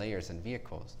different layers and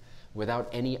vehicles without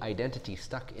any identity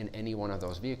stuck in any one of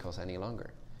those vehicles any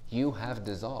longer. You have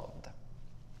dissolved.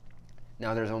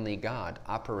 Now there's only God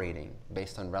operating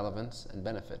based on relevance and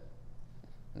benefit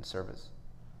and service.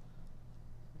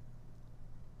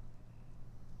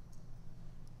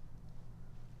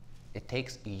 It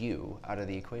takes you out of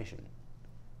the equation.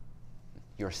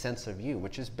 Your sense of you,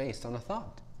 which is based on a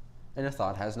thought. And a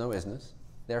thought has no isness,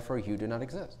 therefore you do not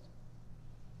exist.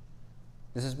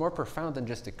 This is more profound than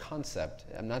just a concept.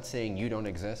 I'm not saying you don't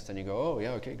exist and you go, oh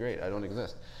yeah, okay, great, I don't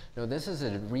exist. No, this is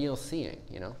a real seeing,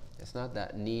 you know? It's not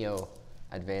that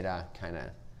neo-Advaita kind of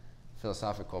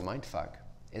philosophical mindfuck.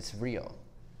 It's real.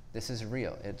 This is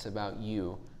real. It's about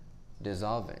you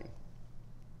dissolving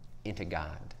into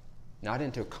God. Not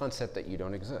into a concept that you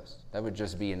don't exist. That would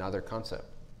just be another concept.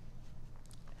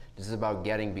 This is about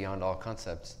getting beyond all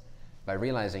concepts by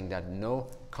realizing that no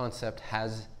concept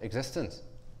has existence.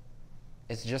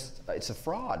 It's a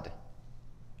fraud.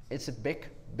 It's a big,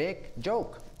 big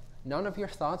joke. None of your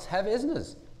thoughts have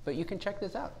isness, but you can check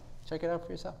this out. Check it out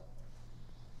for yourself.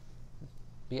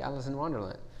 Be Alice in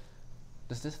Wonderland.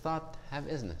 Does this thought have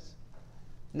isness?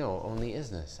 No, only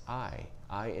isness. I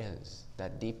is.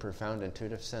 That deep, profound,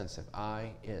 intuitive sense of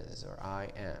I is, or I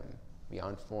am,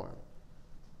 beyond form.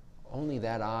 Only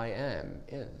that I am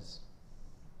is.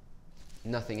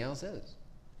 Nothing else is.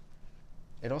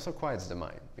 It also quiets the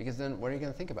mind, because then what are you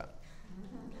going to think about?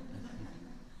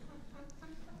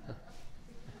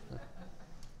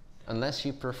 Unless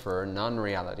you prefer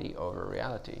non-reality over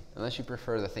reality, unless you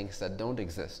prefer the things that don't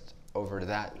exist over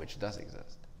that which does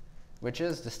exist, which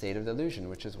is the state of delusion,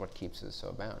 which is what keeps us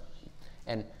so bound.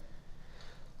 And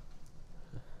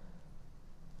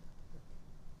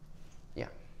yeah.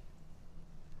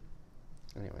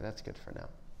 Anyway, that's good for now.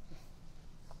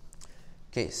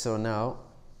 Okay, so now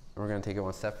we're going to take it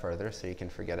one step further so you can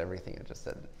forget everything I just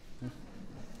said.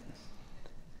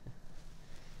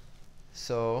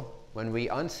 So when we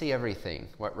unsee everything,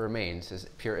 what remains is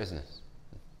pure isness.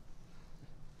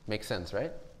 Makes sense,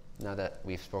 right? Now that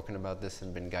we've spoken about this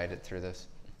and been guided through this.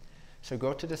 So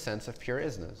go to the sense of pure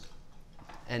isness.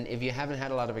 And if you haven't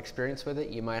had a lot of experience with it,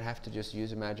 you might have to just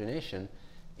use imagination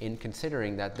in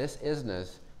considering that this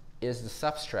isness is the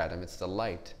substratum, it's the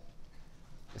light.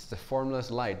 It's the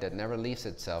formless light that never leaves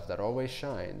itself, that always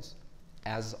shines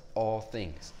as all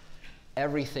things.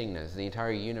 Everythingness, the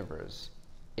entire universe,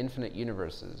 infinite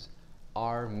universes,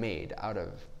 are made out of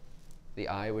the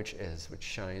I which is, which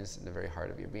shines in the very heart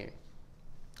of your being.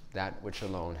 That which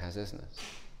alone has isness.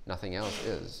 Nothing else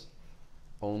is.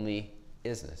 Only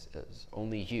isness is.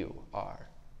 Only you are.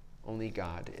 Only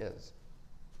God is.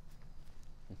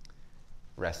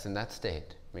 Rest in that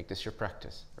state. Make this your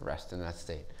practice. Rest in that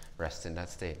state. Rest in that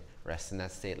state. Rest in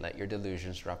that state. Let your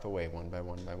delusions drop away one by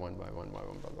one by one by one by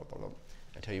one, blah, blah, blah, blah,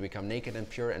 until you become naked and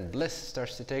pure and bliss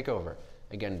starts to take over.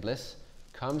 Again, bliss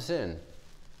comes in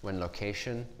when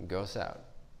location goes out.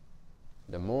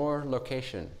 The more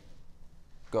location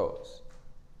goes,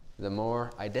 the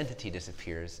more identity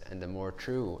disappears and the more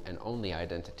true and only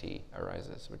identity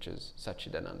arises, which is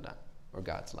Satchidananda, or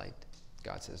God's light,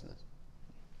 God's isness.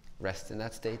 Rest in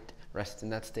that state, rest in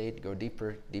that state, go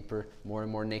deeper, deeper, more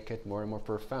and more naked, more and more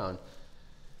profound.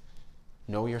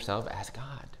 Know yourself as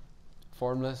God,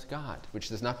 formless God, which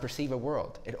does not perceive a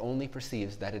world. It only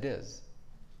perceives that it is.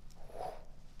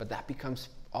 But that becomes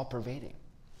all-pervading.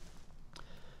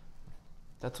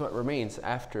 That's what remains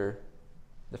after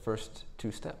the first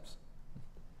two steps.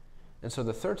 And so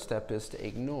the third step is to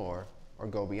ignore or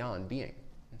go beyond being.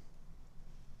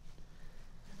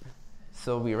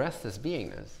 So we rest as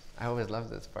beingness. I always love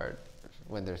this part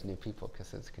when there's new people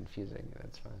because it's confusing.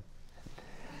 That's fun.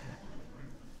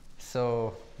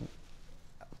 So,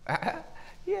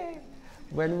 yay!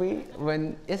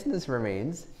 When isness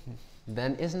remains,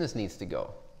 then isness needs to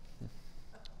go.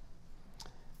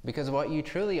 Because what you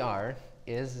truly are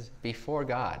is before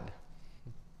God.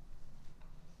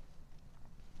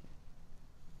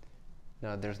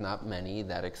 Now, there's not many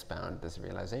that expound this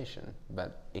realization,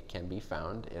 but it can be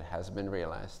found. It has been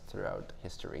realized throughout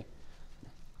history.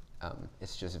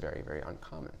 It's just very, very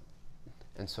uncommon.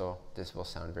 And so this will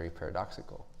sound very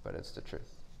paradoxical, but it's the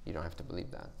truth. You don't have to believe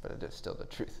that, but it is still the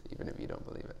truth, even if you don't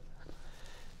believe it.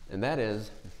 And that is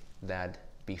that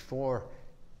before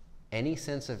any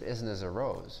sense of isness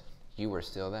arose, you were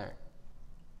still there.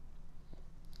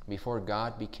 Before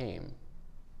God became,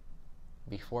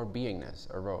 before beingness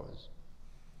arose,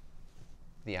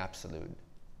 the absolute,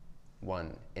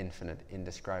 one, infinite,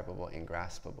 indescribable,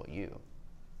 ingraspable you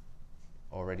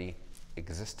already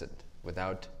existed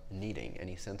without needing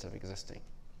any sense of existing.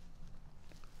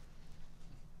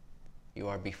 You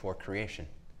are before creation.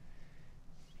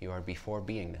 You are before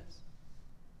beingness.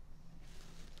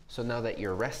 So now that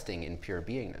you're resting in pure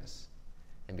beingness,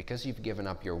 and because you've given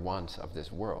up your wants of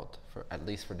this world, for at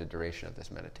least for the duration of this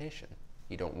meditation,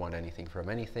 you don't want anything from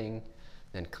anything,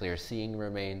 then clear seeing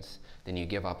remains, then you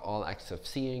give up all acts of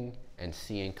seeing, and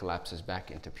seeing collapses back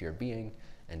into pure being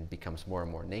and becomes more and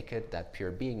more naked. That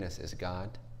pure beingness is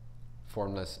God,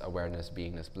 formless awareness,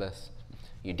 beingness, bliss.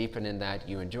 You deepen in that,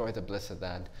 you enjoy the bliss of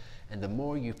that, and the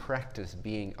more you practice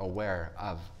being aware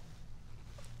of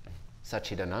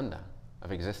Satchidananda,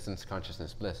 of existence,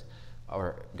 consciousness, bliss,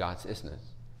 or God's isness,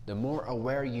 the more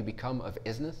aware you become of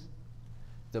isness,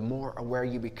 the more aware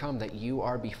you become that you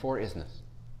are before isness.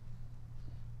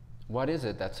 What is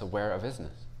it that's aware of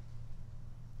isness?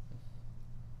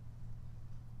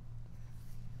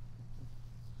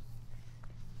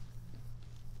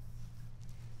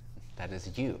 That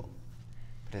is you.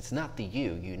 But it's not the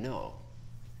you know.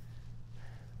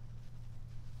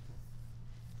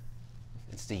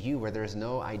 It's the you where there's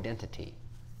no identity,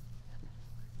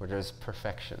 where there's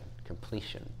perfection,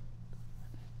 completion,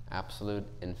 absolute,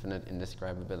 infinite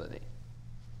indescribability.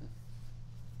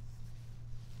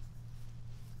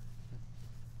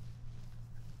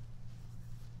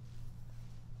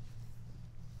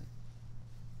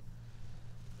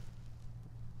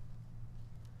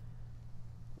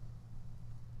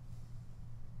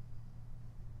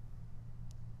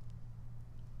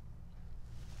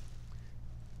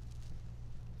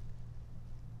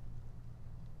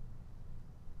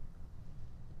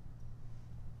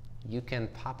 You can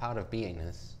pop out of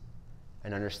beingness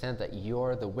and understand that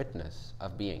you're the witness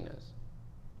of beingness.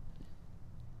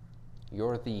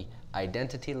 You're the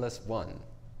identityless one,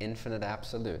 infinite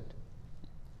absolute,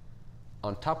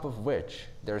 on top of which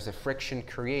there's a friction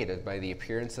created by the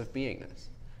appearance of beingness.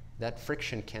 That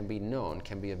friction can be known,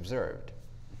 can be observed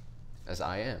as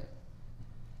I am.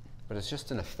 But it's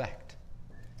just an effect.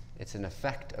 It's an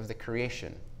effect of the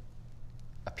creation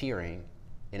appearing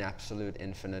in absolute,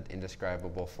 infinite,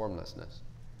 indescribable formlessness.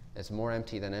 It's more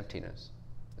empty than emptiness.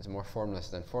 It's more formless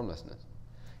than formlessness.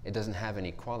 It doesn't have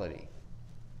any quality.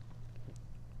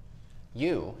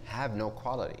 You have no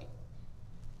quality.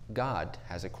 God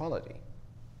has a quality.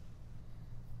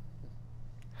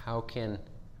 How can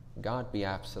God be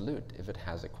absolute if it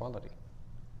has a quality?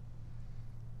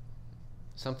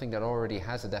 Something that already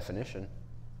has a definition,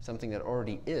 something that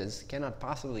already is, cannot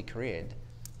possibly create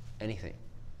anything.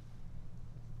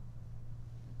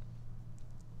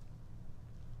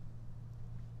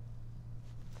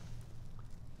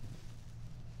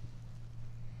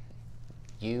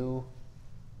 You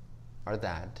are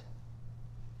that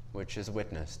which is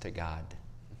witness to God.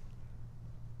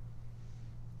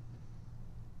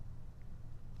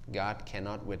 God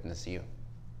cannot witness you.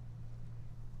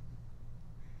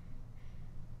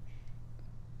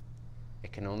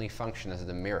 It can only function as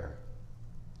the mirror,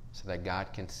 so that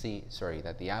God can see,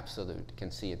 that the Absolute can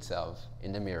see itself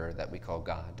in the mirror that we call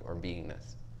God or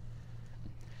beingness.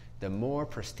 The more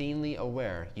pristinely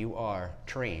aware you are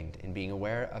trained in being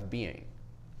aware of being,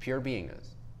 pure beingness,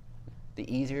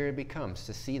 the easier it becomes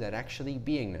to see that actually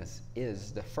beingness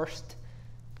is the first,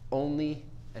 only,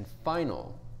 and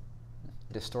final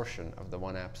distortion of the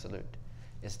one absolute.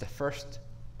 It's the first,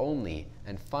 only,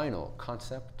 and final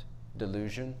concept,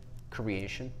 delusion,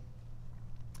 creation,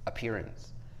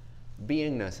 appearance.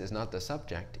 Beingness is not the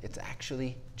subject, it's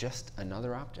actually just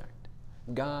another object.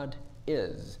 God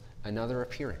is another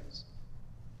appearance,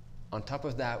 on top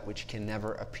of that which can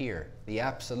never appear, the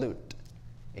absolute.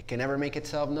 It can never make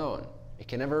itself known. It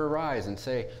can never arise and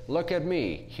say, look at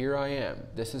me, here I am,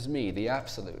 this is me, the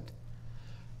absolute.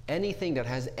 Anything that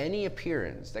has any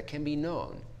appearance that can be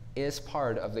known is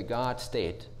part of the God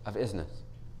state of isness.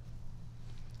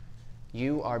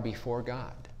 You are before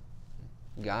God.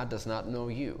 God does not know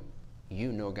you.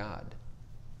 You know God.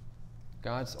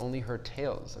 God's only heard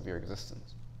tales of your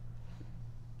existence.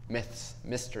 Myths,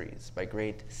 mysteries by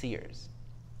great seers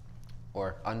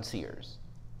or unseers.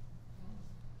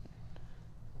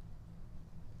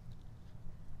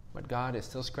 But God is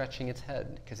still scratching its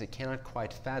head because it cannot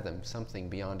quite fathom something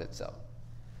beyond itself.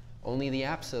 Only the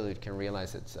Absolute can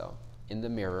realize itself in the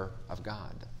mirror of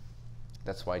God.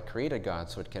 That's why it created God,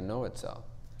 so it can know itself.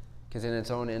 Because in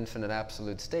its own infinite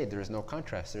absolute state, there is no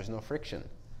contrast, there's no friction.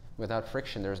 Without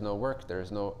friction, there's no work,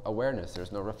 there's no awareness,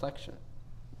 there's no reflection.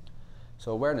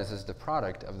 So awareness is the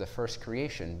product of the first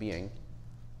creation being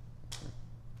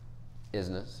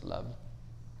isness, love,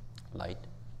 light.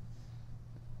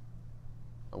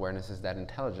 Awareness is that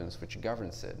intelligence which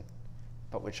governs it,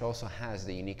 but which also has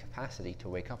the unique capacity to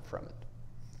wake up from it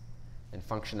and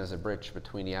function as a bridge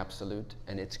between the Absolute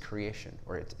and its creation,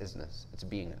 or its isness, its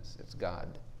beingness, its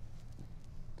God.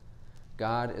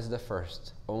 God is the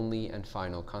first, only, and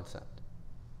final concept.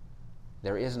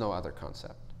 There is no other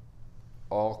concept.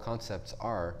 All concepts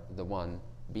are the one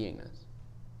beingness.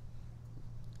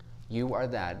 You are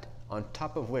that on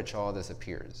top of which all this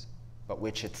appears, but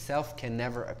which itself can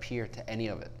never appear to any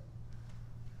of it.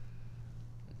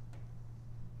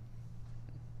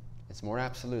 It's more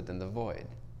absolute than the void,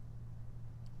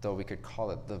 though we could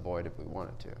call it the void if we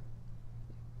wanted to.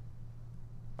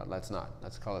 But let's not.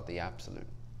 Let's call it the Absolute.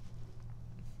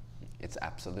 It's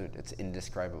absolute. It's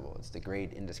indescribable. It's the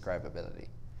great indescribability.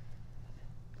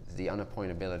 It's the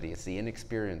unappointability. It's the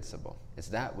inexperienceable. It's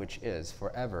that which is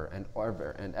forever and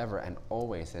ever and ever and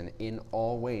always and in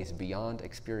all ways beyond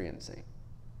experiencing.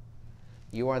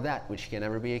 You are that which can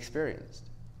never be experienced.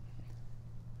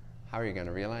 How are you going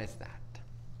to realize that?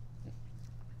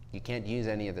 You can't use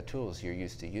any of the tools you're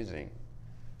used to using.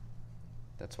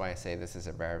 That's why I say this is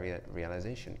a rare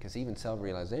realization, because even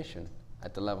self-realization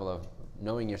at the level of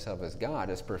knowing yourself as God,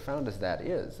 as profound as that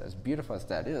is, as beautiful as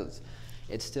that is,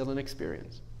 it's still an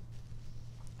experience.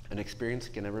 An experience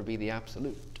can never be the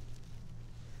absolute.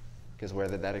 Because where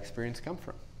did that experience come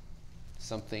from?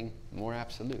 Something more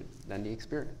absolute than the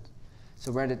experience.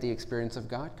 So where did the experience of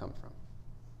God come from?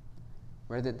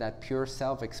 Where did that pure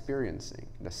self-experiencing,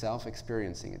 the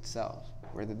self-experiencing itself,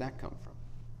 where did that come from?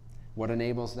 What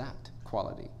enables that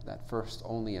quality, that first,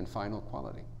 only, and final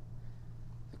quality?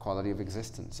 The quality of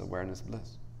existence, awareness,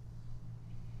 bliss.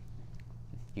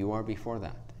 You are before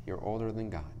that. You're older than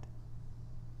God.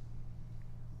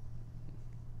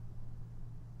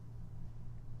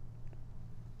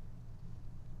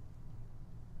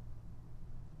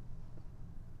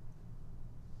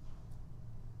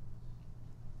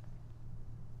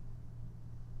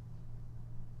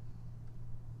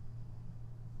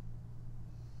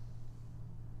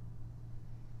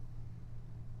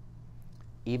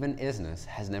 Even isness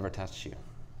has never touched you.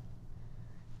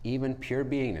 Even pure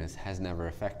beingness has never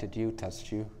affected you,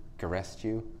 touched you, caressed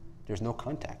you. There's no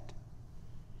contact.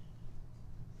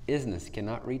 Isness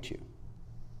cannot reach you.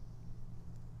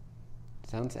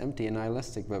 Sounds empty and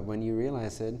nihilistic, but when you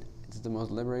realize it, it's the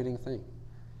most liberating thing.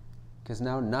 Because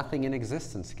now nothing in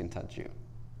existence can touch you.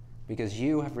 Because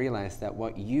you have realized that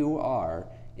what you are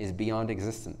is beyond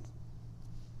existence.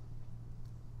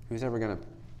 Who's ever going to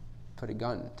put a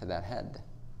gun to that head?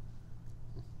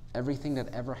 Everything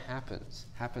that ever happens,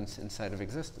 happens inside of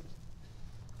existence.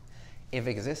 If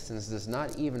existence does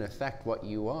not even affect what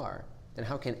you are, then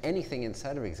how can anything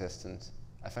inside of existence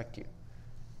affect you?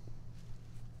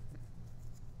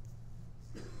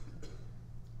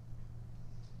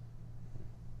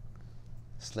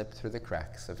 Slip through the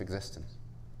cracks of existence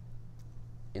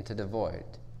into the void,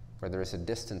 where there is a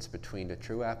distance between the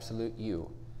true absolute you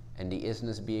and the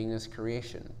isness, beingness,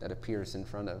 creation that appears in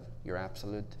front of your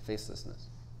absolute facelessness.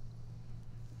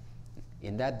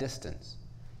 In that distance,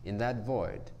 in that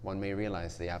void, one may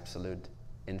realize the absolute,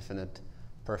 infinite,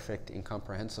 perfect,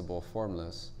 incomprehensible,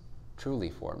 formless, truly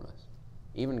formless.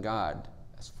 Even God,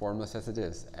 as formless as it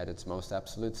is at its most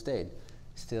absolute state,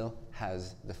 still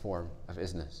has the form of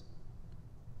isness.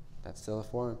 That's still a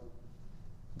form.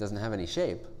 It doesn't have any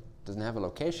shape, doesn't have a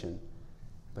location,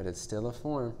 but it's still a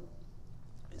form.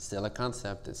 It's still a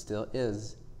concept. It still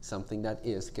is something that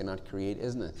is, cannot create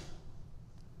isness.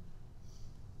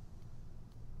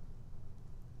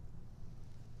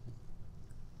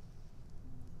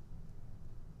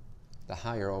 The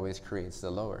higher always creates the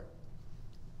lower.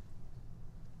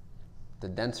 The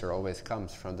denser always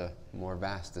comes from the more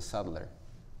vast, the subtler.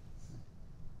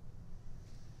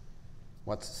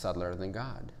 What's subtler than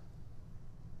God?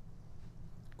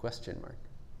 Question mark.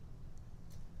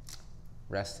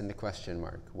 Rest in the question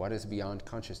mark. What is beyond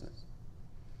consciousness?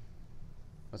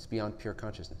 What's beyond pure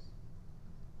consciousness?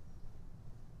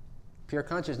 Pure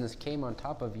consciousness came on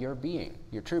top of your being,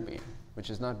 your true being, which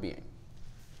is not being.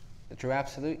 The true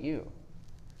absolute you.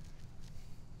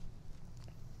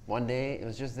 One day it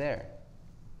was just there.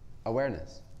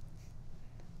 Awareness.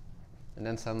 And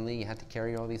then suddenly you had to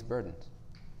carry all these burdens.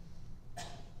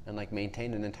 And like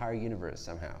maintain an entire universe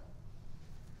somehow.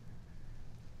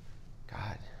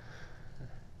 God.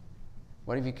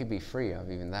 What if you could be free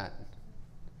of even that?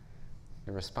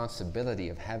 The responsibility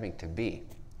of having to be.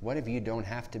 What if you don't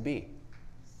have to be?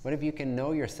 What if you can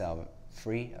know yourself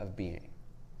free of being?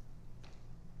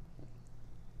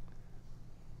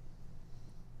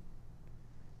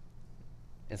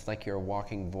 It's like you're a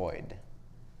walking void.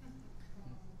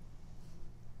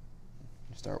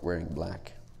 You start wearing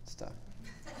black stuff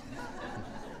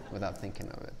without thinking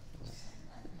of it.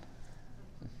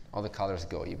 All the colors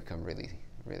go, you become really,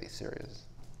 really serious.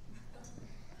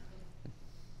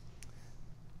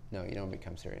 No, you don't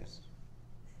become serious.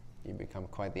 You become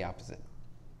quite the opposite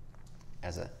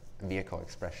as a vehicle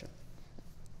expression.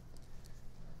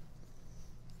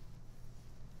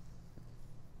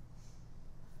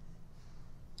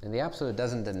 And the Absolute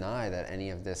doesn't deny that any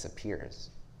of this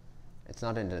appears. It's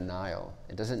not in denial.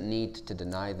 It doesn't need to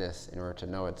deny this in order to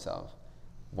know itself,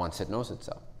 once it knows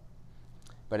itself.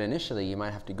 But initially, you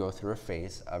might have to go through a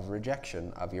phase of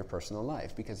rejection of your personal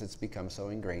life because it's become so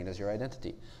ingrained as your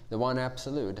identity. The one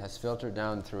Absolute has filtered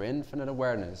down through infinite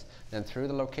awareness, then through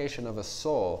the location of a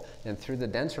soul, then through the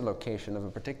denser location of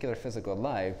a particular physical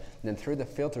life, then through the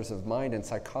filters of mind and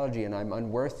psychology, and I'm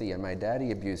unworthy, and my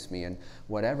daddy abused me, and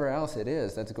whatever else it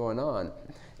is that's going on.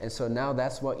 And so now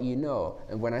that's what you know.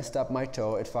 And when I stub my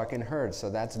toe, it fucking hurts. So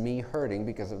that's me hurting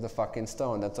because of the fucking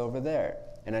stone that's over there.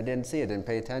 And I didn't see it, didn't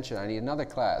pay attention. I need another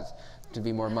class to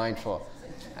be more mindful.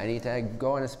 I need to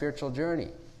go on a spiritual journey.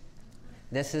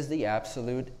 This is the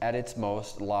Absolute at its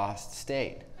most lost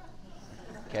state.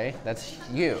 Okay? That's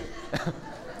you.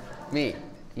 Me.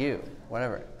 You.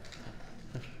 Whatever.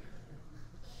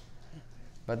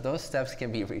 But those steps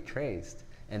can be retraced.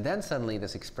 And then suddenly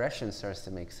this expression starts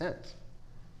to make sense.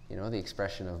 You know, the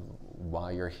expression of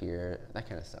why you're here, that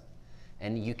kind of stuff.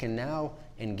 And you can now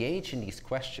engage in these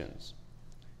questions.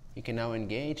 You can now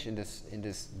engage in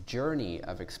this journey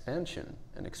of expansion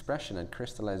and expression and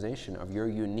crystallization of your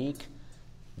unique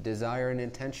desire and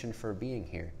intention for being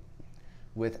here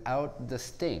without the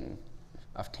sting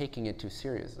of taking it too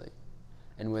seriously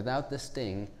and without the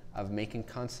sting of making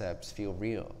concepts feel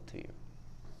real to you.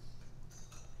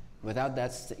 Without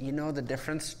that, you know the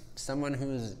difference? Someone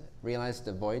who's realized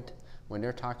the void, when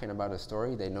they're talking about a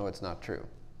story, they know it's not true.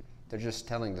 They're just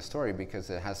telling the story because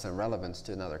it has some relevance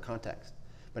to another context.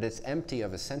 But it's empty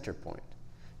of a center point.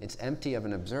 It's empty of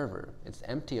an observer. It's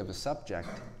empty of a subject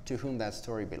to whom that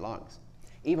story belongs.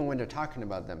 Even when they're talking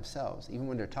about themselves, even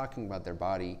when they're talking about their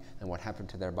body and what happened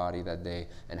to their body that day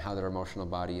and how their emotional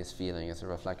body is feeling as a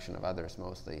reflection of others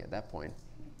mostly at that point,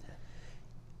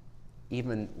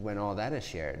 even when all that is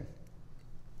shared,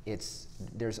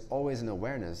 there's always an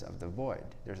awareness of the void.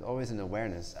 There's always an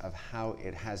awareness of how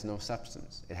it has no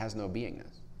substance. It has no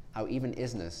beingness. How even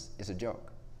isness is a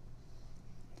joke.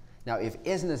 Now, if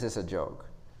isness is a joke,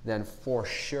 then for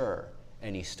sure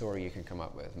any story you can come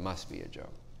up with must be a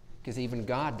joke. Because even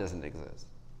God doesn't exist.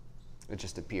 It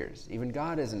just appears. Even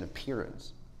God is an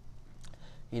appearance.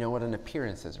 You know what an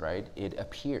appearance is, right? It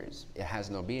appears. It has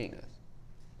no beingness.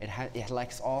 It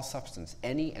lacks all substance,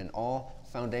 any and all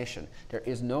foundation. There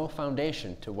is no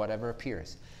foundation to whatever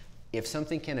appears. If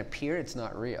something can appear, it's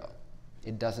not real.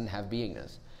 It doesn't have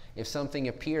beingness. If something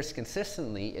appears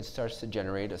consistently, it starts to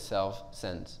generate a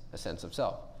sense of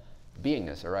self.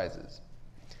 Beingness arises.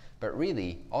 But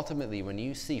really, ultimately, when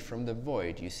you see from the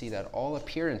void, you see that all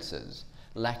appearances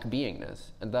lack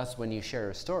beingness. And thus, when you share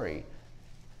a story,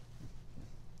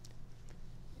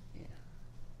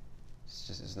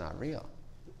 it's not real.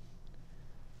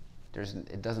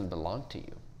 It doesn't belong to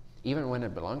you. Even when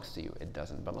it belongs to you, it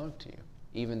doesn't belong to you.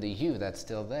 Even the you that's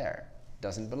still there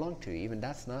doesn't belong to you. Even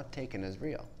that's not taken as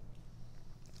real.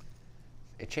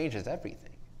 It changes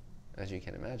everything, as you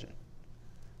can imagine.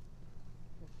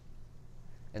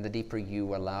 And the deeper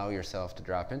you allow yourself to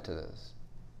drop into this,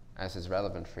 as is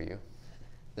relevant for you,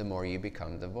 the more you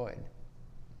become the void.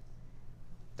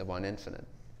 The one infinite,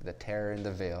 the terror in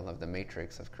the veil of the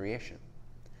matrix of creation.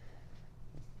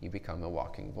 You become a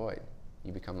walking void.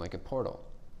 You become like a portal.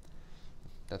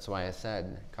 That's why I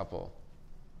said a couple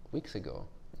weeks ago,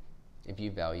 if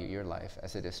you value your life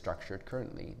as it is structured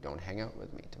currently, don't hang out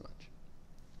with me too much.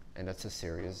 And that's a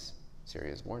serious,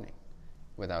 serious warning,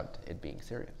 without it being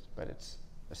serious, but it's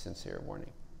a sincere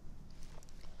warning.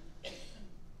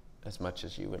 As much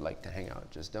as you would like to hang out,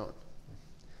 just don't.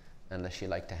 Unless you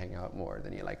like to hang out more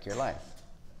than you like your life,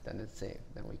 then it's safe,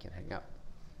 then we can hang out.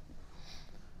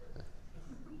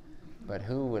 But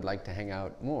who would like to hang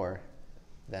out more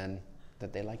than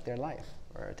that they like their life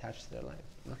or are attached to their life?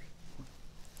 No?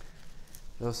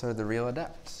 Those are the real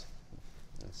adepts.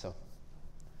 And so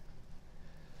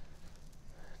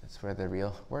that's where the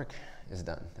real work is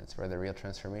done. That's where the real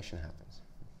transformation happens.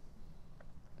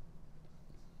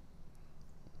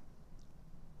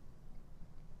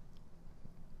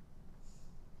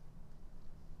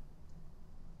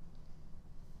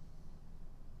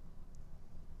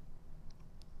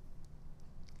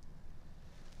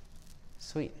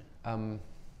 Sweet.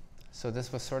 So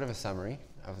this was sort of a summary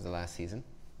of the last season,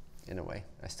 in a way.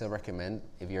 I still recommend,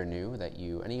 if you're new, that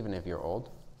you, and even if you're old,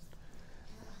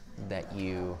 that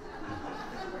you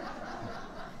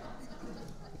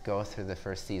go through the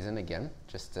first season again,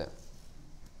 just to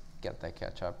get that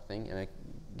catch-up thing. And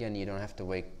again, you don't have to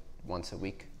wait once a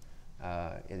week.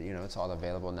 It's all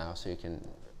available now, so you can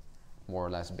more or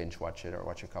less binge watch it or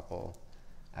watch a couple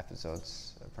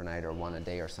episodes per night or one a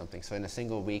day or something. So in a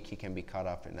single week, you can be caught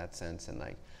up in that sense and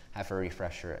like have a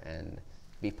refresher and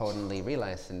be potently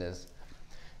realized in this.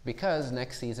 Because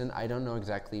next season, I don't know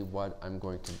exactly what I'm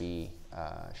going to be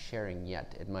sharing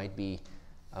yet. It might be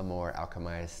a more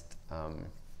alchemized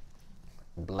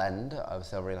blend of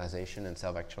self-realization and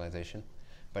self-actualization.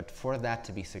 But for that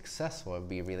to be successful, it would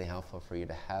be really helpful for you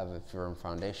to have a firm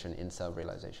foundation in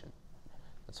self-realization.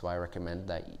 That's why I recommend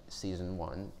that season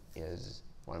 1 is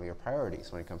one of your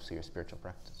priorities when it comes to your spiritual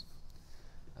practice.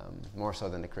 More so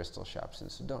than the crystal shops in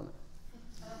Sedona.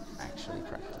 Actually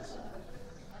practice.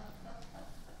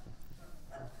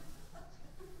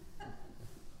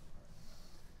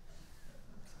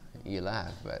 You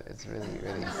laugh, but it's really,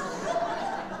 really...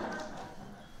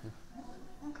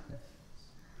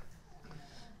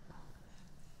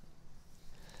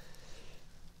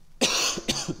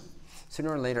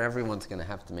 Sooner or later, everyone's going to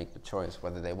have to make the choice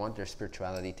whether they want their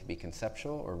spirituality to be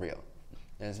conceptual or real.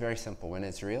 And it's very simple. When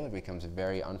it's real, it becomes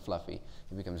very unfluffy.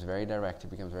 It becomes very direct. It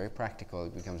becomes very practical.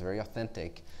 It becomes very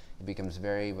authentic. It becomes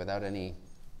very without any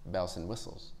bells and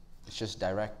whistles. It's just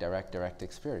direct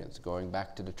experience, going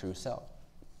back to the true self.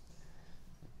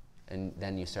 And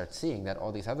then you start seeing that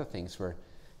all these other things were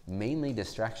mainly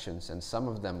distractions, and some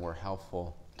of them were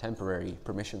helpful, temporary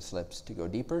permission slips to go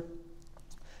deeper,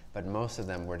 but most of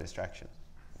them were distractions.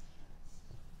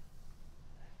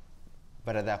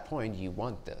 But at that point, you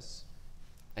want this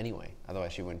anyway,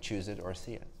 otherwise you wouldn't choose it or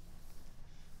see it.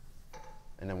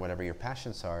 And then whatever your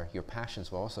passions are, your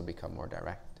passions will also become more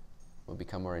direct, will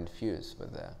become more infused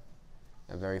with a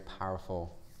very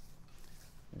powerful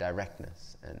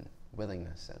directness and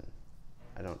willingness, and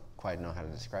I don't quite know how to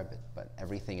describe it, but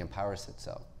everything empowers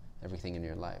itself, everything in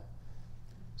your life.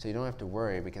 So you don't have to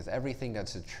worry, because everything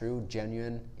that's a true,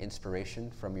 genuine inspiration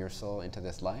from your soul into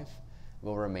this life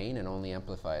will remain and only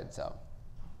amplify itself.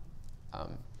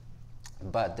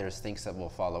 But there's things that will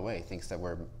fall away, things that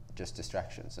were just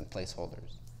distractions and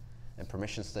placeholders, and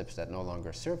permission slips that no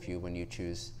longer serve you when you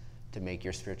choose to make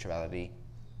your spirituality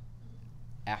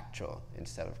actual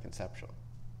instead of conceptual.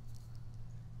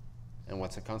 And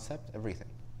what's a concept? Everything,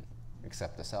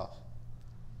 except the self,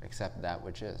 except that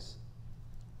which is.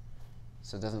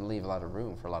 So it doesn't leave a lot of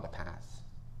room for a lot of paths,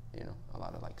 you know, a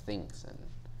lot of like things. And you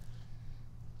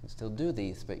can still do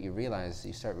these, but you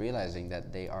start realizing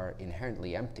that they are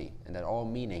inherently empty, and that all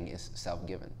meaning is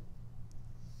self-given.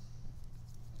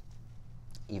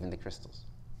 Even the crystals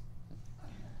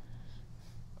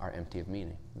are empty of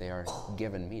meaning. They are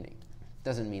given meaning.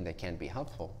 Doesn't mean they can't be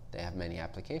helpful. They have many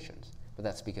applications, but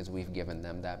that's because we've given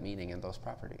them that meaning and those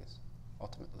properties,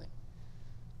 ultimately.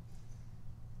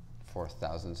 For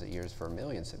thousands of years, for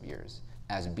millions of years,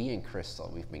 as being crystal,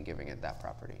 we've been giving it that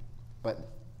property. But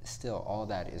still, all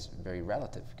that is very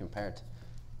relative compared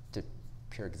to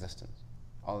pure existence.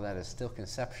 All of that is still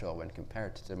conceptual when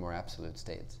compared to the more absolute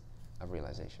states of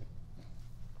realization.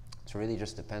 So it really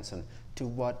just depends on to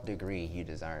what degree you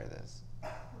desire this.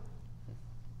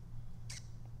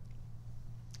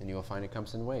 And you will find it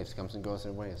comes in waves, comes and goes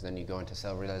in waves. Then you go into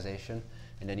self-realization,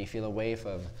 and then you feel a wave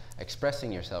of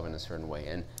expressing yourself in a certain way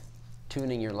and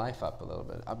tuning your life up a little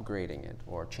bit, upgrading it,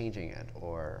 or changing it,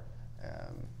 or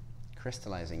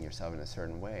crystallizing yourself in a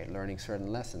certain way, learning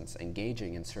certain lessons,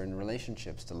 engaging in certain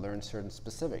relationships to learn certain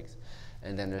specifics.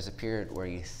 And then there's a period where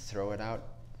you throw it out,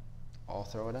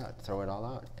 throw it all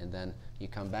out. And then you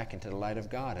come back into the light of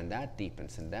God, and that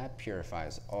deepens and that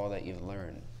purifies all that you've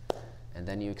learned. And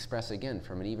then you express again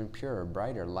from an even purer,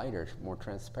 brighter, lighter, more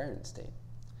transparent state.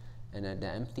 And then the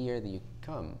emptier that you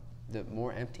become, the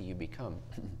more empty you become.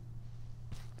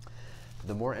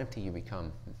 The more empty you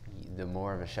become, the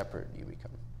more of a shepherd you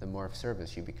become, the more of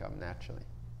service you become naturally.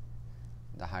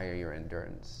 The higher your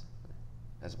endurance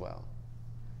as well,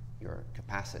 your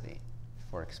capacity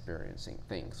for experiencing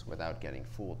things without getting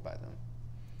fooled by them.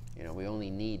 You know, we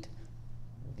only need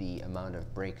the amount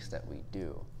of breaks that we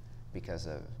do because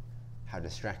of how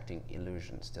distracting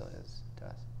illusion still is to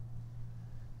us.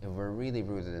 If we're really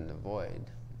rooted in the void,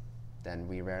 then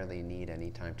we rarely need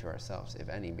any time to ourselves, if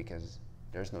any, because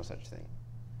there's no such thing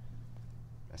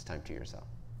as time to yourself.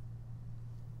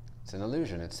 It's an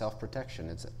illusion, it's self-protection,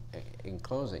 it's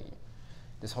enclosing you.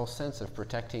 This whole sense of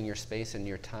protecting your space and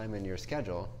your time and your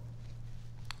schedule,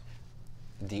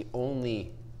 the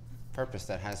only purpose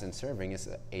that has in serving is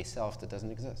a self that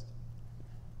doesn't exist.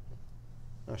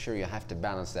 I'm sure you have to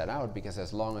balance that out, because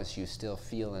as long as you still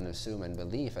feel and assume and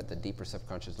believe at the deeper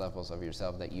subconscious levels of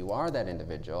yourself that you are that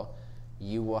individual,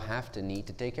 you will have to need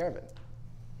to take care of it.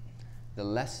 The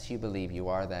less you believe you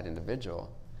are that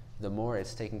individual, the more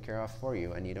it's taken care of for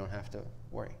you, and you don't have to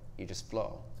worry. You just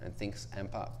flow, and things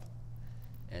amp up.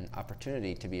 And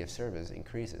opportunity to be of service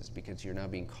increases because you're now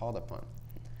being called upon.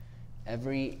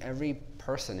 Every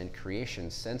person in creation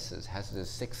senses, has this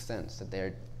sixth sense that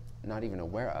they're not even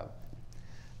aware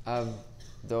of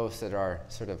those that are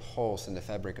sort of holes in the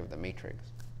fabric of the matrix.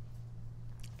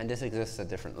 And this exists at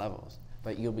different levels,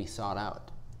 but you'll be sought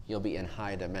out. You'll be in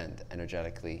high demand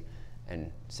energetically,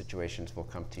 and situations will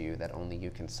come to you that only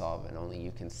you can solve and only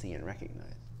you can see and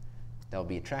recognize. They'll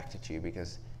be attracted to you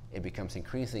because it becomes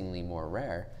increasingly more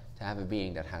rare to have a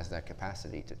being that has that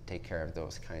capacity to take care of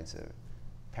those kinds of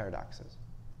paradoxes.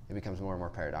 It becomes more and more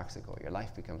paradoxical. Your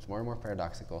life becomes more and more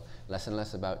paradoxical, less and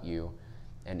less about you.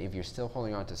 And if you're still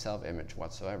holding on to self-image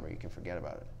whatsoever, you can forget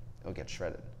about it. It'll get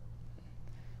shredded.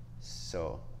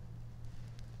 So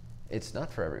it's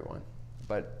not for everyone,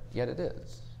 but yet it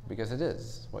is, because it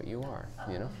is what you are,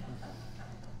 you know?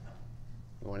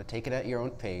 You want to take it at your own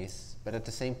pace, but at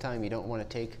the same time, you don't want to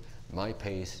take my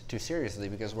pace too seriously,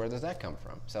 because where does that come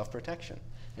from? Self-protection.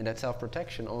 And that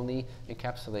self-protection only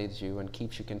encapsulates you and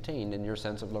keeps you contained in your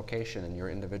sense of location and your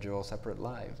individual separate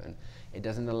life. And it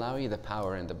doesn't allow you the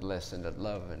power and the bliss and the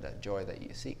love and that joy that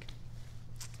you seek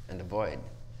and avoid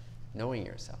knowing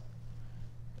yourself,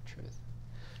 the truth.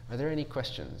 Are there any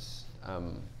questions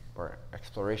or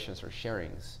explorations or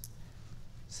sharings,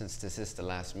 since this is the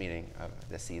last meeting of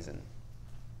the season?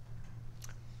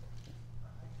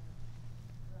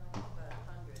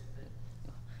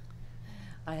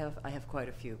 I have quite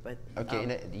a few, but... Okay,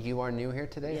 and you are new here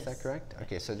today, yes. Is that correct?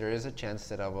 Okay, so there is a chance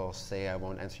that I will say I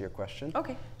won't answer your question.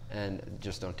 Okay. And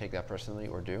just don't take that personally,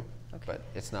 or do. Okay. But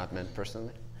it's not meant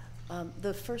personally.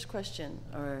 The first question,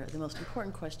 or the most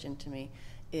important question to me,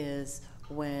 is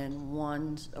when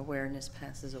one's awareness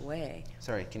passes away.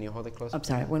 Sorry, can you hold it closer? I'm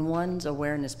sorry. When one's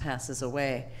awareness passes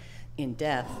away, in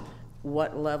death,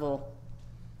 what level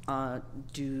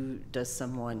does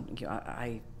someone,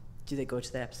 do they go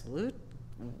to the absolute?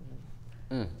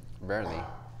 Rarely.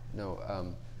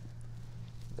 No.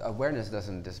 Awareness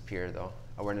doesn't disappear, though.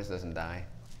 Awareness doesn't die.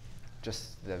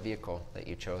 Just the vehicle that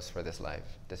you chose for this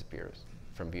life disappears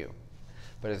from view.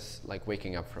 But it's like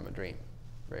waking up from a dream,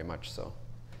 very much so.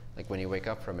 Like when you wake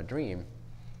up from a dream,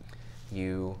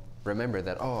 you remember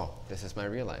that, oh, this is my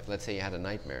real life. Let's say you had a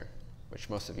nightmare, which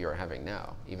most of you are having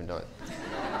now, even though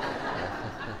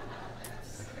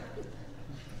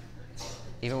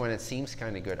even when it seems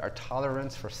kind of good. Our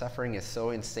tolerance for suffering is so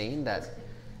insane that,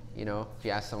 you know, if you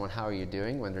ask someone, how are you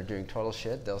doing, when they're doing total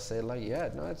shit, they'll say, like, yeah,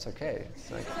 no, it's okay. It's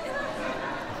like,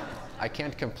 I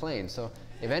can't complain. So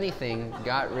if anything,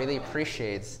 God really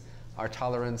appreciates our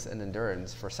tolerance and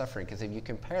endurance for suffering, because if you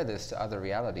compare this to other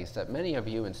realities that many of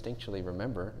you instinctually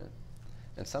remember,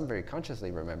 and some very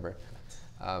consciously remember,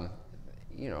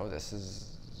 you know, this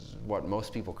is what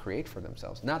most people create for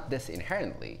themselves. Not this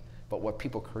inherently, but what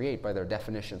people create by their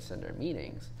definitions and their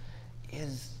meanings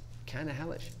is kind of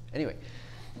hellish. Anyway,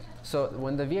 so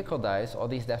when the vehicle dies, all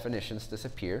these definitions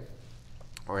disappear,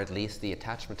 or at least the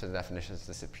attachment to the definitions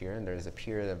disappear, and there's a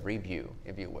period of review,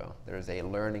 if you will. There's a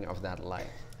learning of that life.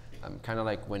 Kind of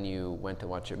like when you went to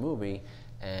watch a movie,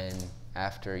 and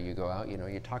after you go out, you know,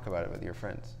 you talk about it with your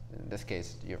friends. In this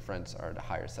case, your friends are the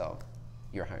higher self,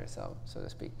 your higher self, so to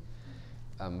speak.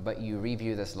 But you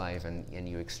review this life, and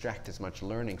you extract as much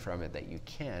learning from it that you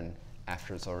can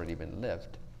after it's already been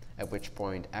lived, at which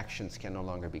point actions can no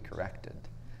longer be corrected.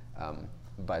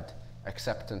 But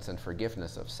acceptance and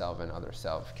forgiveness of self and other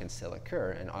self can still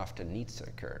occur, and often needs to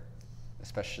occur,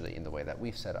 especially in the way that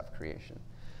we've set up creation.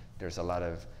 There's a lot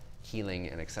of healing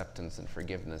and acceptance and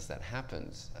forgiveness that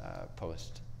happens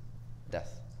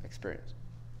post-death experience.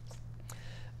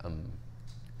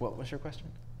 What was your question?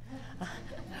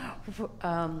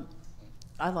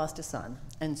 I lost a son,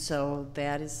 and so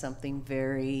that is something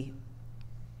very,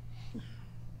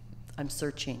 I'm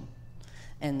searching.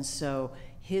 And so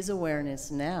his awareness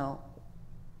now,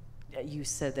 you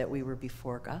said that we were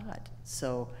before God.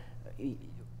 So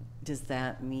does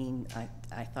that mean,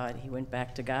 I thought he went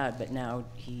back to God, but now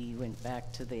he went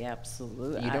back to the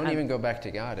absolute? You don't even go back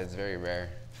to God. It's very rare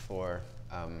for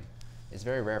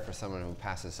someone who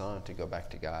passes on to go back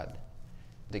to God.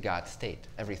 The God state.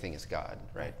 Everything is God,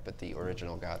 right? But the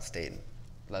original God state,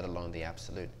 let alone the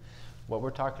absolute. What we're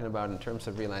talking about in terms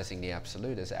of realizing the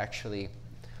absolute is actually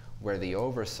where the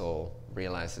oversoul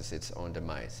realizes its own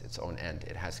demise, its own end.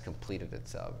 It has completed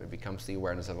itself. It becomes the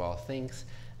awareness of all things,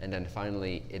 and then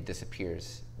finally it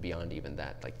disappears beyond even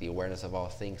that. Like the awareness of all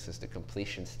things is the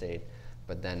completion state,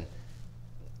 but then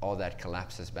all that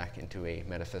collapses back into a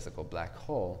metaphysical black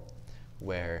hole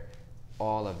where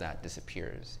all of that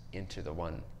disappears into the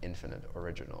one infinite,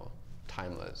 original,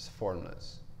 timeless,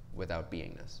 formless, without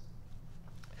beingness.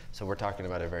 So we're talking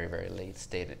about a very, very late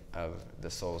state of the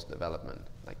soul's development,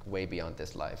 like way beyond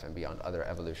this life and beyond other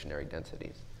evolutionary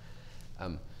densities.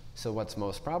 So what's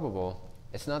most probable,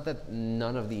 it's not that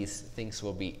none of these things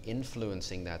will be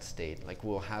influencing that state, like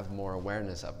we'll have more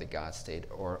awareness of the God state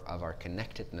or of our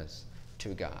connectedness to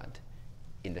God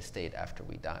in the state after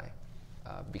we die,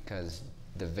 because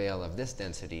the veil of this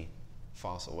density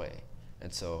falls away.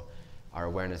 And so our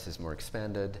awareness is more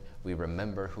expanded. We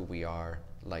remember who we are.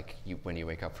 Like when you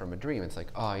wake up from a dream, it's like,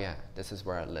 oh yeah, this is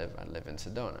where I live. I live in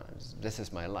Sedona. This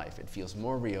is my life. It feels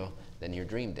more real than your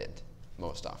dream did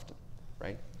most often,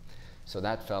 right? So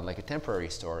that felt like a temporary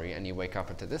story, and you wake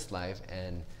up into this life,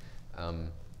 and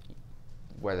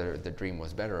whether the dream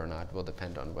was better or not will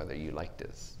depend on whether you like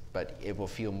this. But it will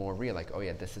feel more real, like, oh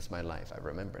yeah, this is my life. I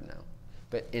remember now.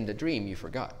 But in the dream, you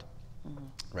forgot,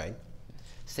 right?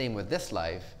 Same with this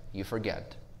life, you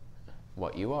forget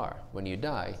what you are. When you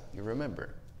die, you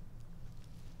remember.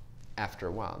 After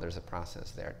a while, there's a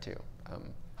process there too.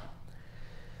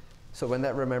 So when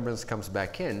that remembrance comes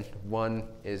back in, one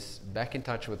is back in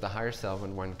touch with the higher self,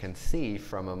 and one can see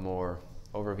from a more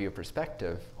overview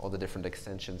perspective all the different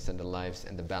extensions in the lives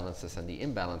and the balances and the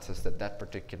imbalances that that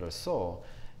particular soul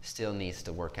still needs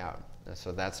to work out. And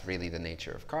so that's really the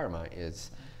nature of karma.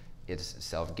 It's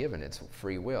self-given, it's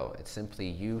free will. It's simply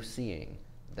you seeing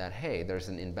that, hey, there's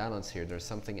an imbalance here, there's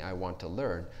something I want to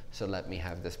learn, so let me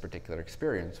have this particular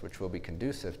experience, which will be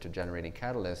conducive to generating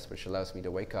catalysts, which allows me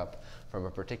to wake up from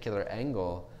a particular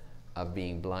angle of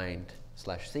being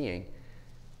blind/seeing,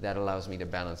 that allows me to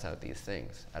balance out these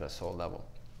things at a soul level.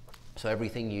 So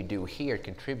everything you do here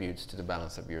contributes to the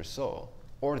balance of your soul,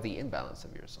 or the imbalance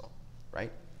of your soul,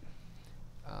 right?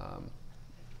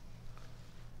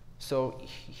 So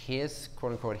his,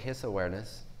 quote unquote, his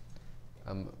awareness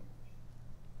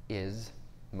is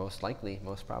most likely,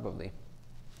 most probably.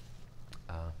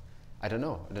 I don't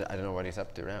know. I don't know what he's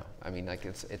up to now. I mean, like,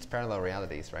 it's parallel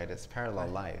realities, right? It's parallel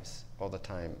lives all the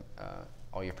time.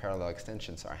 All your parallel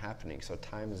extensions are happening. So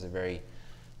time is a very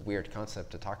weird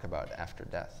concept to talk about after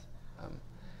death.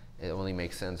 It only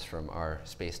makes sense from our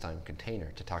space-time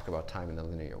container to talk about time in a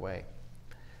linear way.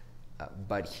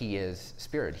 But he is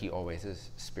spirit. He always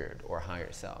is spirit or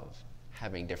higher self,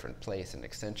 having different place and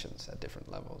extensions at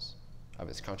different levels of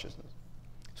his consciousness.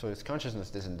 So his consciousness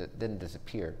didn't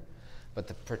disappear, but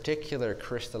the particular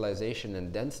crystallization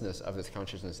and denseness of his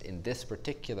consciousness in this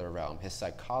particular realm, his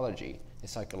psychology, his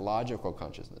psychological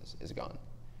consciousness, is gone.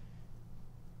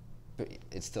 But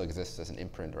it still exists as an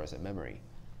imprint or as a memory.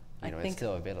 You know, it's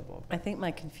still available. I think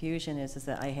my confusion is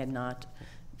that I had not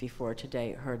before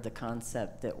today heard the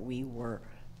concept that we were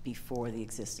before the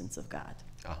existence of God.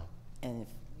 And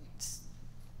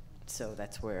so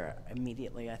that's where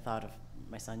immediately I thought of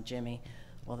my son Jimmy.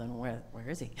 Well, then where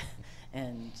is he?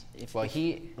 And if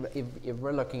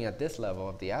we're looking at this level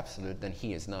of the absolute, then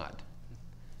he is not,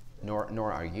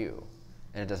 nor are you.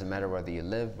 And it doesn't matter whether you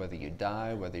live, whether you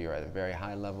die, whether you're at a very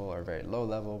high level or a very low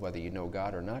level, whether you know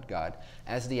God or not God.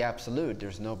 As the absolute,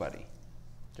 there's nobody.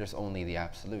 There's only the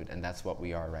absolute, and that's what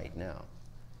we are right now.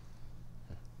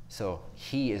 So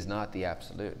he is not the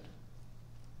absolute.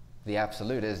 The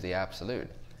absolute is the absolute.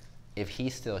 If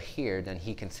he's still here, then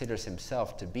he considers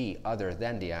himself to be other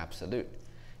than the absolute.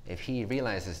 If he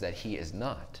realizes that he is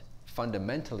not,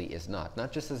 fundamentally is not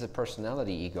just as a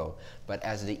personality ego, but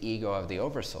as the ego of the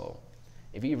oversoul,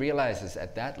 if he realizes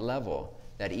at that level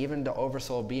that even the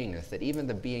oversoul beingness, that even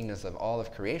the beingness of all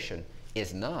of creation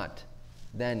is not,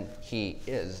 then he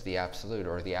is the absolute,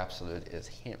 or the absolute is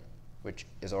him, which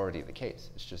is already the case.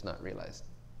 It's just not realized.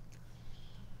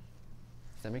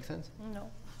 Does that make sense?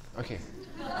 No. Okay.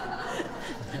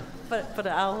 But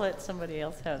I'll let somebody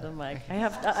else have the mic. I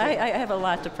have a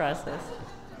lot to process.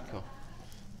 Cool.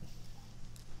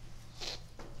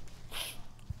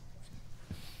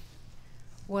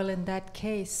 Well, in that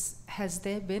case, has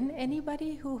there been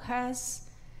anybody who has,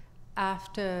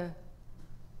 after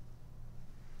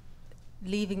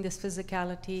leaving this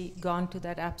physicality, gone to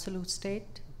that absolute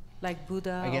state, like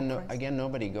Buddha? Again,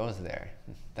 nobody goes there.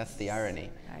 That's the irony.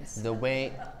 I see. The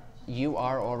way you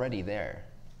are already there,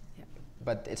 Yeah.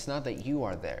 but it's not that you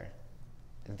are there.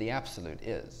 The absolute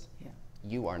is. Yeah.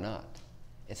 You are not.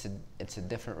 It's a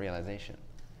different realization.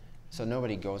 So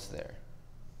nobody goes there.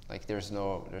 Like there's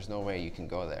no way you can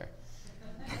go there.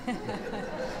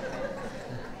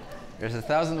 There's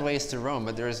 1,000 ways to Rome,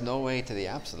 but there is no way to the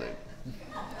absolute.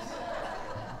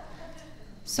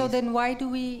 So then why do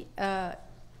we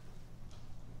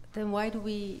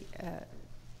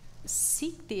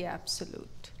seek the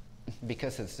absolute?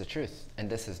 Because it's the truth, and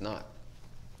this is not.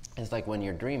 It's like when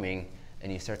you're dreaming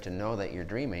and you start to know that you're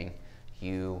dreaming,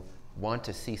 you want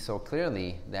to see so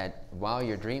clearly that while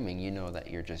you're dreaming, you know that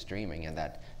you're just dreaming and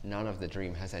that none of the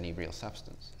dream has any real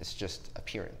substance. It's just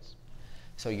appearance.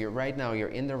 So right now you're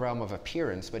in the realm of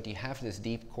appearance, but you have this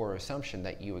deep core assumption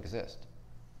that you exist.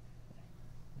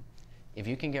 If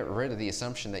you can get rid of the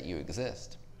assumption that you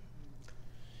exist,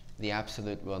 the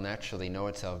absolute will naturally know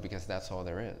itself, because that's all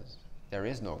there is. There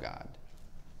is no God.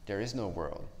 There is no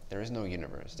world. There is no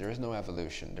universe. There is no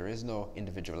evolution. There is no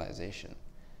individualization.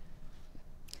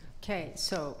 Okay,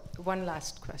 so one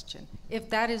last question. If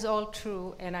that is all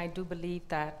true, and I do believe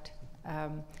that,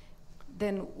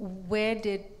 then where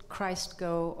did Christ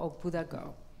go or Buddha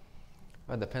go?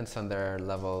 Well, it depends on their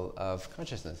level of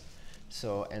consciousness,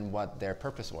 and what their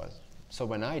purpose was. So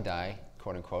when I die,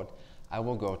 quote unquote, I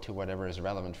will go to whatever is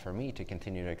relevant for me to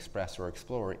continue to express or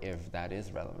explore, if that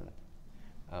is relevant.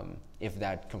 If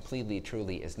that completely,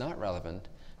 truly is not relevant,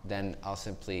 then I'll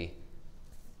simply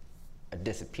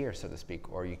disappear, so to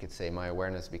speak, or you could say my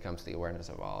awareness becomes the awareness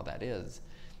of all that is,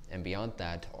 and beyond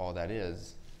that, all that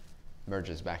is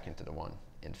merges back into the one,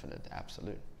 infinite,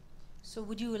 absolute. So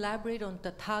would you elaborate on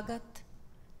Tathagat?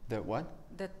 The what?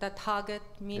 The Tathagat,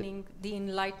 meaning the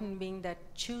enlightened being that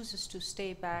chooses to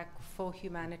stay back for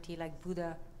humanity, like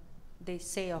Buddha, they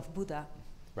say of Buddha.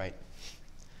 Right.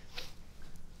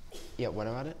 Yeah, what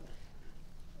about it?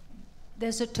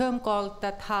 There's a term called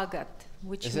Tathagat,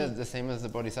 which is it the same as the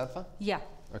Bodhisattva? Yeah.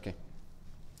 Okay.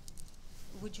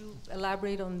 Would you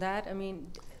elaborate on that? I mean,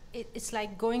 it's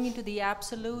like going into the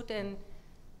absolute, and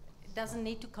it doesn't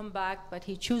need to come back, but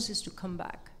he chooses to come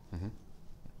back. Mm-hmm.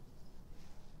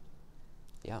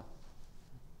 Yeah.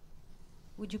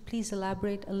 Would you please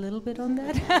elaborate a little bit on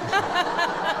that?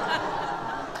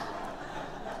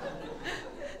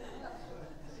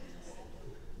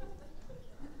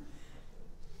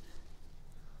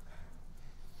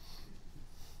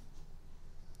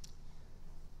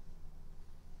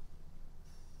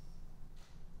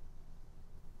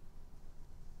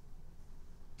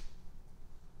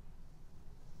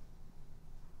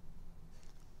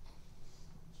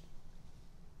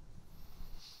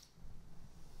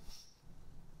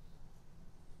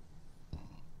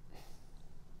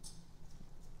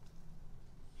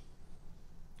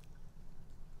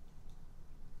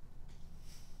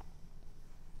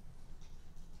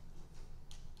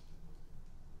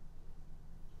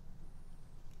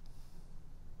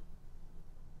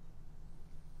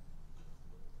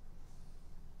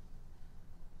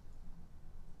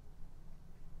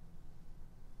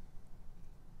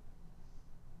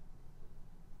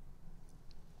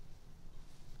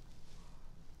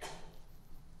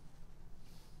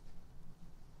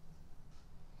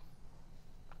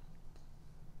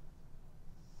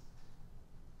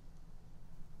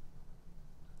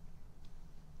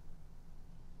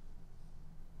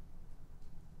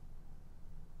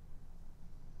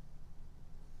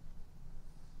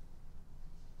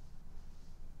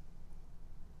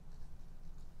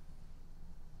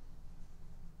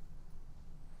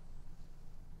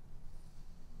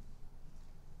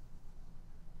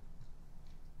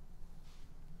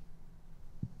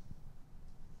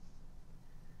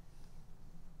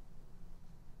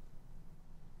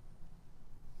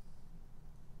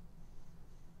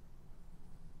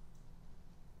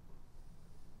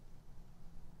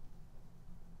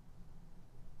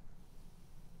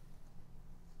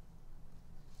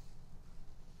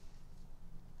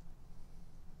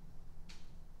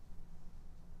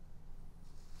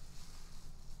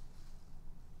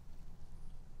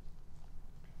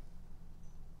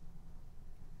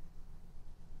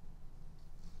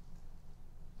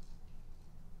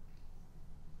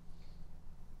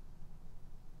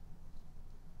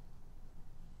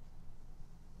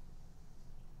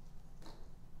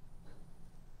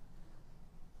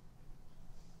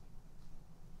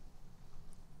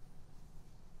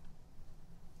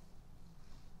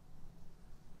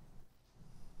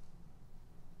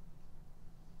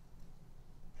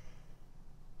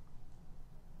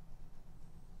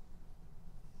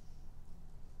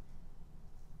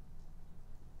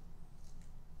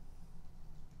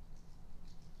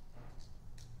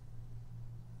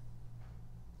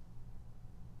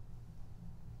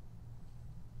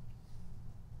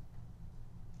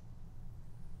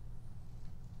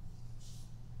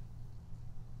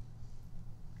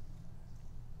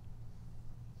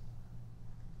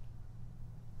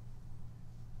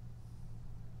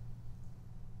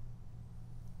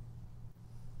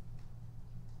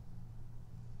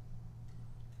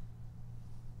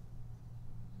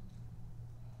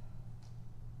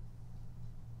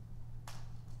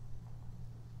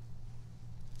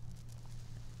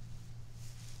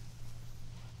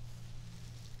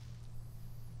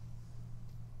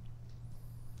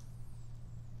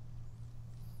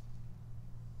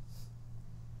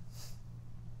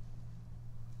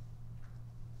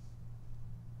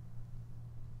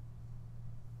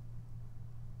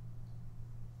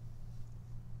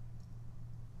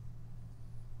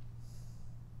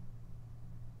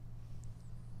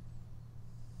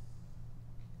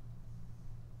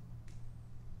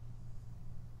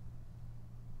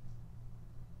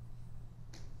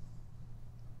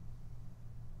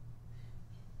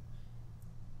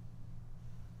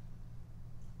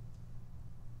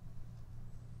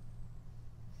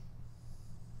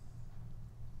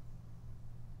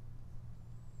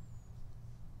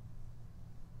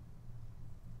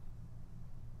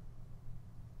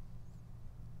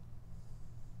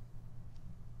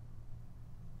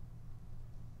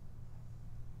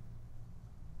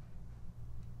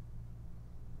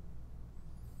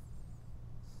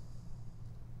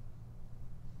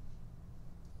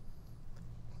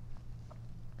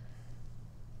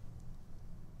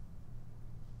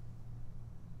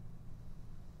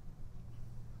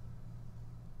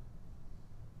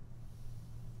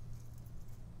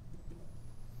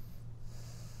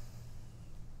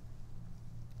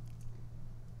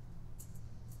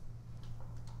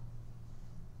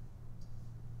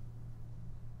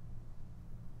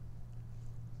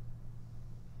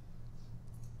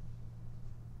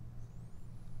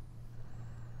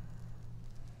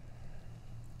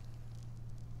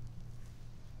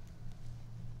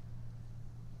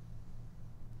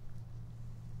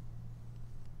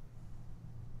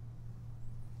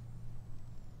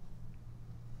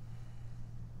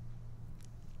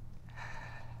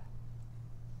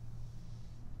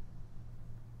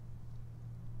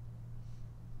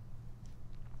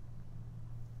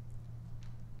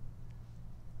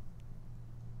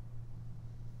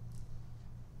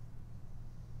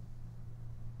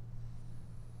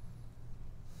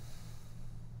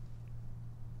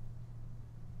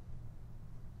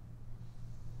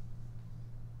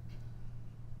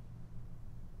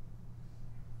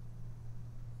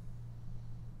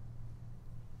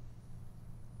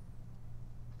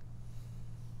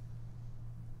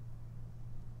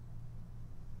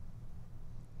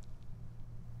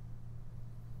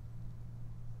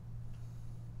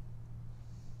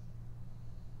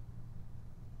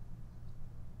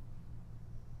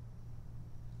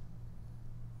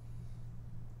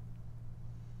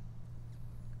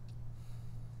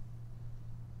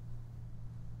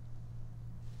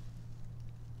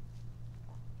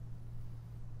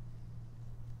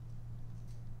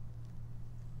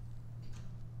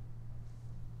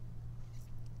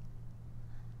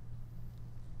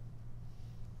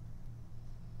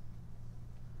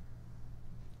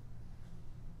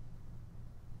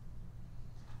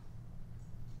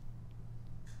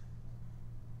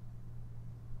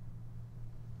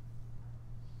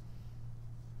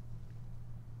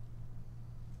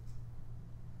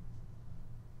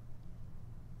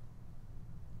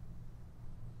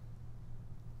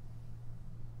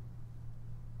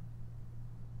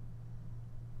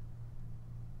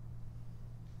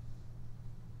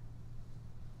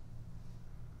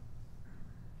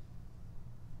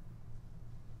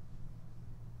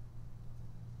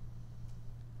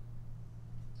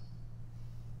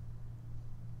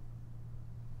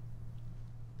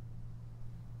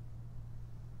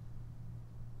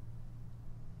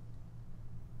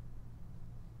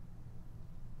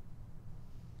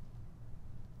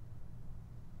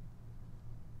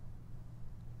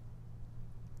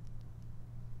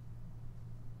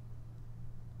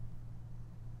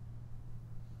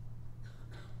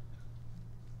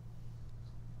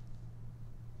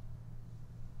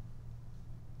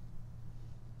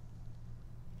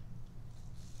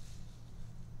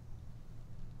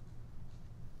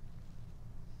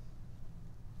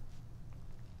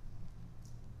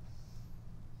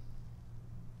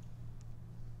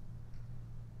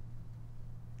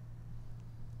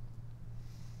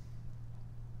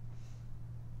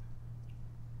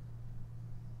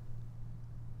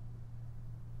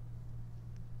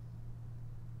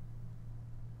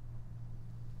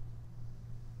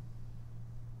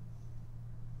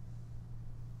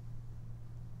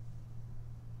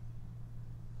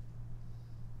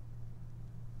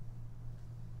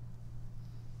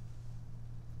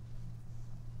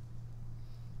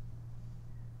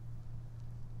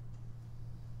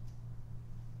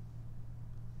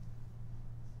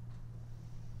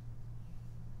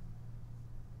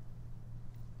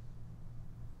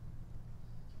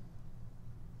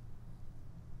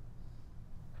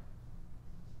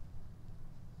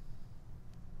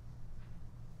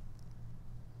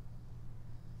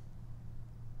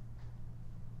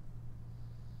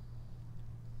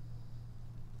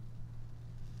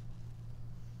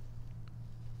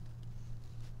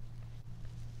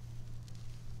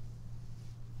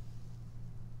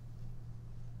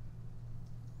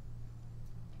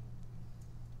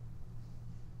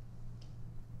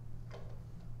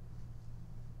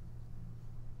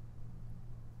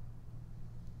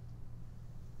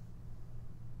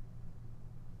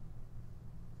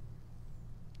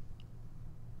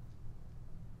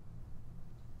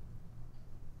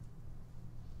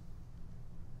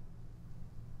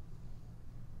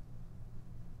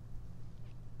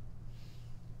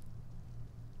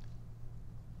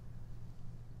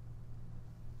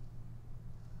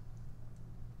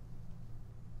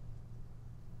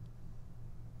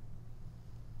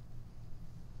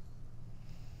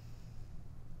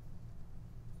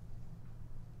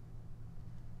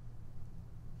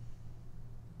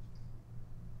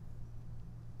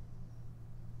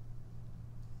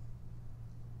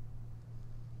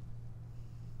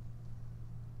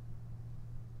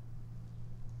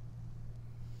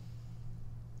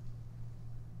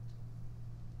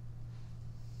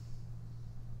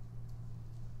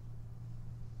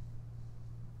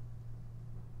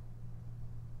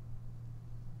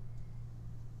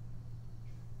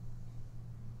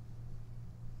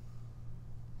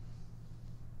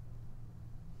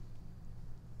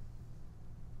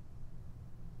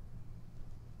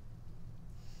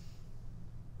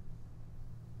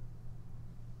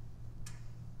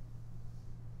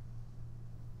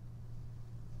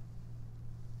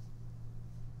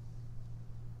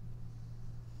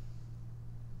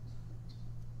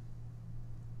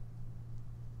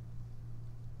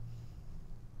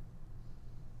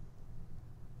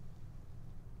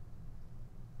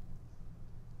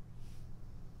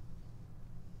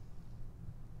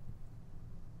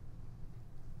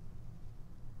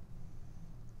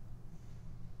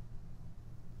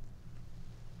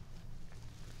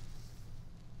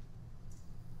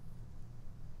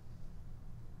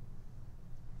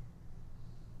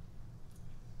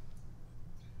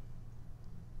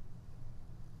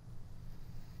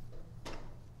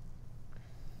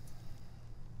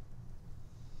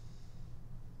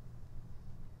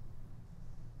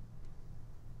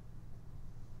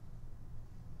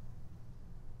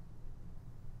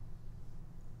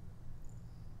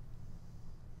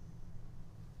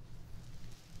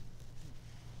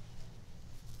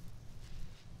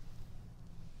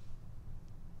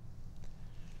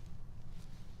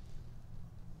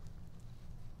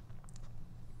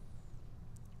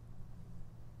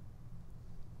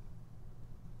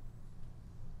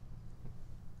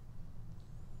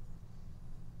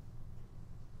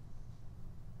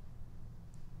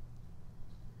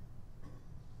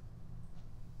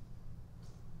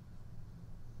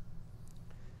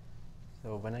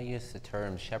 So when I use the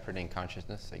term shepherding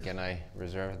consciousness, again, I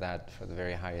reserve that for the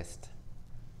very highest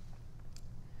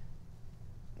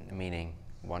meaning,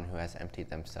 one who has emptied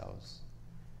themselves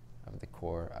of the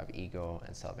core of ego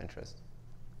and self-interest,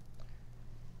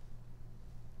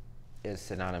 is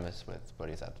synonymous with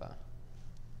bodhisattva.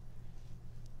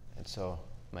 And so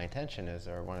my intention is,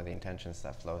 or one of the intentions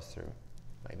that flows through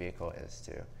my vehicle, is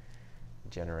to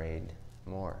generate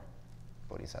more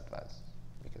bodhisattvas,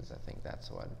 because I think that's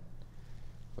what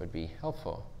would be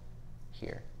helpful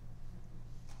here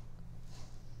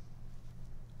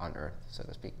on earth, so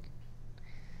to speak.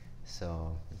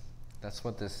 So that's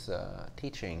what this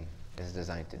teaching is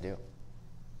designed to do,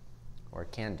 or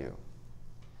can do.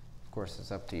 Of course,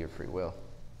 it's up to your free will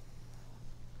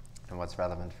and what's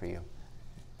relevant for you.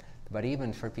 But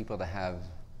even for people to have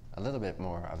a little bit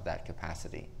more of that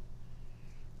capacity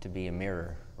to be a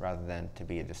mirror rather than to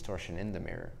be a distortion in the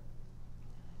mirror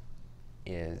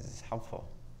is helpful,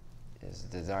 is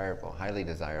desirable, highly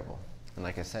desirable. And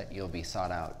like I said, you'll be sought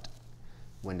out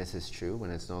when this is true, when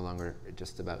it's no longer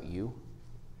just about you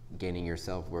gaining your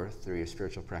self-worth through your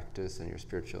spiritual practice and your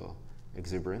spiritual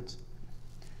exuberance.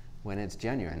 When it's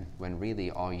genuine, when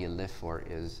really all you live for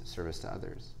is service to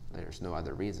others. There's no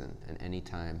other reason. And any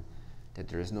time that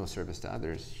there is no service to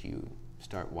others, you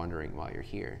start wondering while you're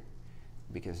here,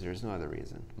 because there's no other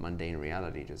reason. Mundane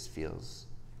reality just feels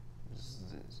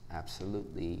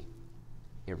absolutely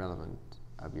irrelevant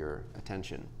of your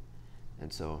attention.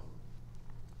 And so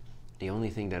the only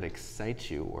thing that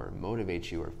excites you or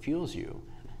motivates you or fuels you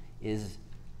is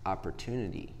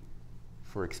opportunity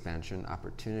for expansion,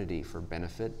 opportunity for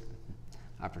benefit,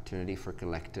 opportunity for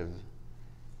collective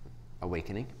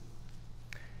awakening,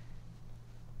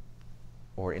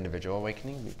 or individual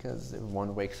awakening, because if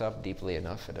one wakes up deeply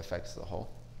enough, it affects the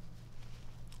whole.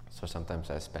 So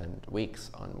sometimes I spend weeks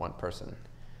on one person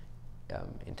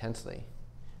intensely,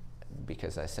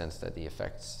 because I sense that the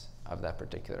effects of that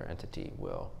particular entity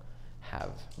will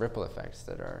have ripple effects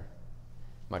that are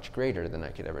much greater than I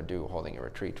could ever do holding a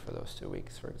retreat for those 2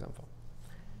 weeks, for example.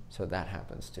 So that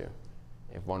happens too.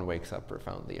 If one wakes up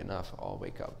profoundly enough, all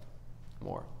wake up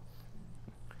more.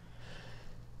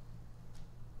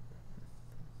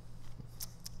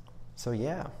 So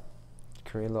yeah,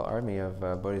 create a little army of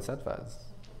bodhisattvas.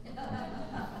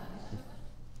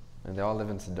 And they all live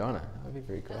in Sedona. That would be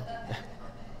pretty cool.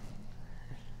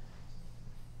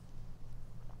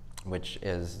 Which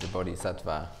is the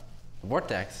bodhisattva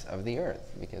vortex of the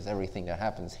earth, because everything that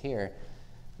happens here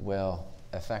will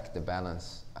affect the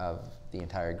balance of the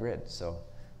entire grid. So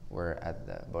we're at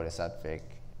the bodhisattvic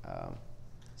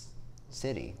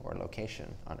city or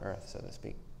location on earth, so to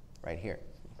speak, right here.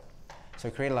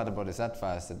 So create a lot of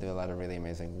bodhisattvas that do a lot of really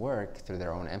amazing work through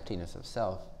their own emptiness of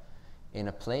self in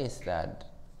a place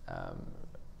that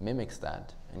mimics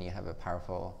that, and you have a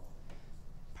powerful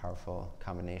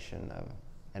combination of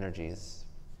energies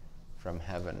from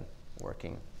heaven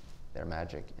working their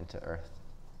magic into earth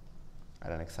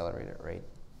at an accelerated rate.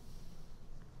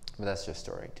 But that's just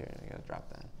story too, I'm gonna drop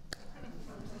that.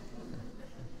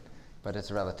 But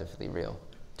it's relatively real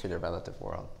to the relative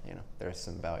world, you know, there's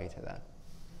some value to that.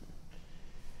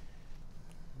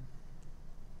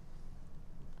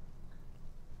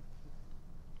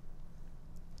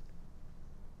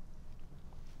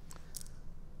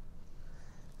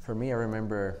 For me, I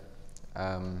remember,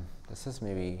 this is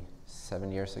maybe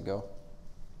 7 years ago.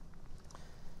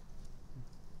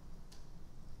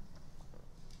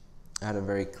 I had a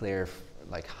very clear,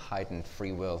 like, heightened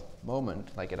free will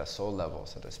moment, like at a soul level,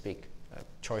 so to speak, a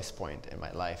choice point in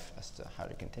my life as to how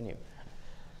to continue.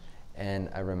 And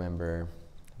I remember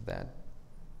that,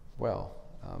 well,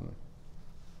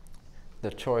 the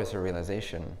choice or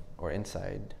realization or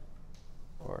insight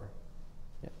or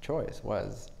choice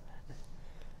was,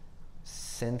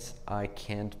 since I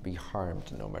can't be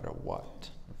harmed no matter what,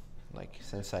 like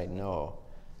since I know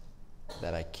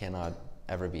that I cannot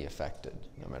ever be affected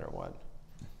no matter what,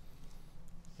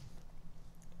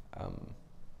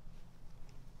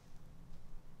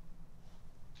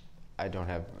 I don't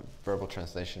have verbal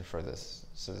translation for this,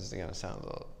 so this is going to sound a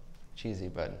little cheesy,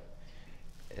 but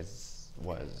it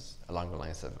was along the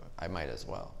lines of, I might as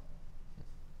well,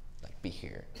 like, be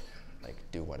here, like,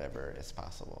 do whatever is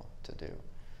possible to do.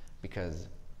 Because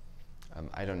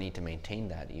I don't need to maintain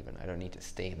that even. I don't need to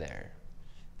stay there.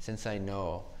 Since I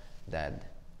know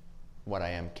that what I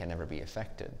am can never be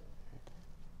affected,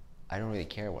 I don't really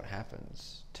care what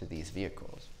happens to these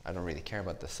vehicles. I don't really care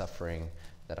about the suffering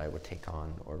that I would take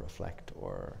on or reflect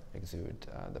or exude,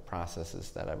 the processes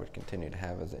that I would continue to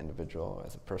have as an individual,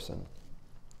 as a person.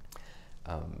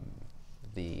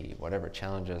 The whatever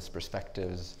challenges,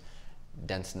 perspectives,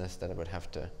 denseness that I would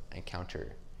have to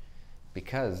encounter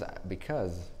because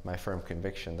my firm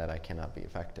conviction that I cannot be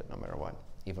affected no matter what,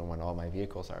 even when all my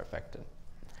vehicles are affected.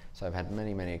 So I've had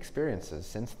many, many experiences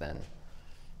since then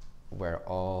where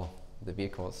all the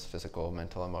vehicles, physical,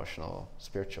 mental, emotional,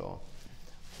 spiritual,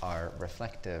 are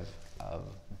reflective of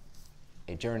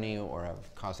a journey or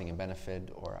of causing a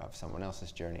benefit or of someone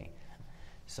else's journey.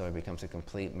 So it becomes a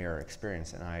complete mirror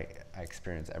experience, and I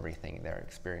experience everything they're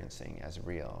experiencing as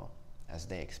real as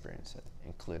they experience it,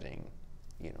 including,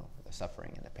 the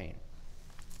suffering and the pain.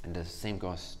 And the same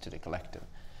goes to the collective.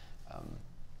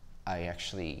 I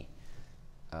actually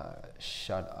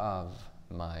shut off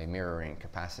my mirroring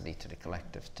capacity to the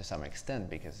collective to some extent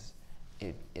because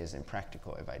it is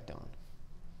impractical if I don't.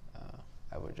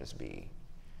 I would just be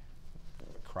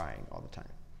crying all the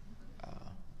time,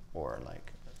 or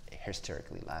like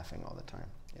hysterically laughing all the time.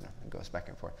 It goes back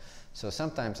and forth. So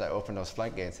sometimes I open those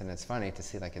floodgates, and it's funny to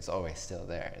see like it's always still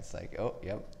there. It's like, oh,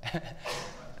 yep.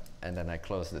 And then I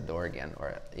close the door again,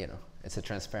 or it's a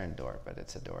transparent door, but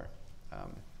it's a door,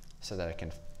 so that I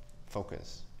can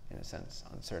focus, in a sense,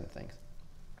 on certain things.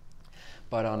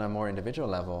 But on a more individual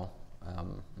level,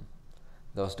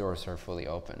 those doors are fully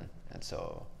open, and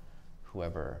so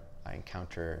whoever I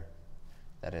encounter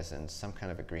that is in some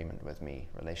kind of agreement with me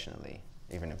relationally,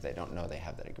 even if they don't know they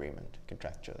have that agreement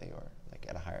contractually or like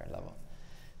at a higher level,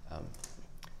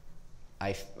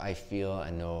 I feel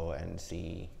and know and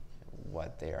see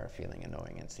what they are feeling and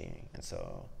knowing and seeing, and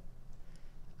so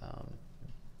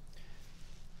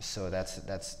that's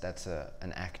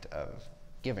an act of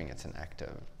giving. It's an act of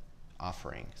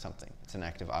offering something. It's an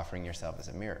act of offering yourself as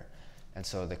a mirror. And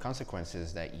so the consequence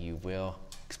is that you will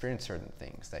experience certain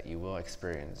things, that you will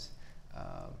experience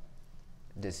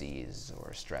disease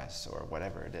or stress or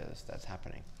whatever it is that's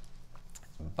happening.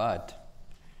 But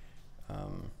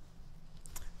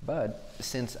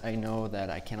since I know that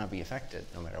I cannot be affected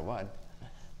no matter what,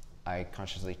 I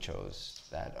consciously chose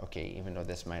that, okay, even though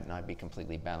this might not be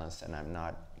completely balanced and I'm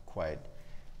not quite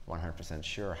 100%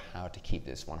 sure how to keep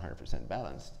this 100%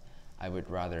 balanced, I would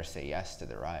rather say yes to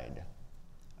the ride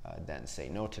than say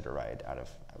no to the ride out of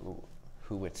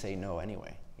who would say no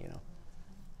anyway,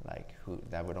 like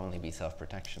that would only be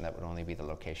self-protection, that would only be the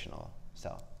locational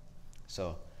self.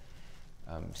 So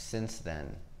since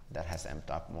then, that has amped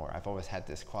up more. I've always had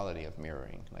this quality of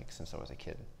mirroring, like since I was a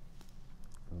kid,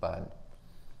 but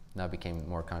now became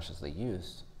more consciously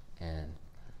used, and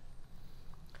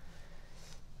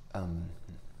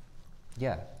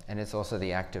and it's also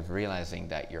the act of realizing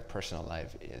that your personal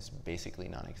life is basically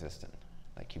non-existent.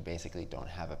 Like you basically don't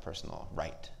have a personal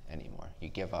right anymore. You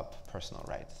give up personal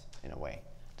rights in a way.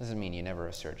 Doesn't mean you never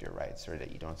assert your rights or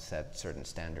that you don't set certain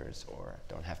standards or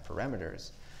don't have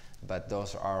parameters, but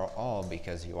those are all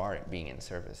because you are being in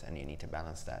service, and you need to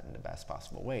balance that in the best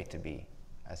possible way to be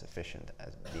as efficient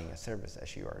as being a service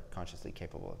as you are consciously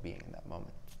capable of being in that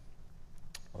moment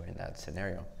or in that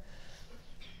scenario.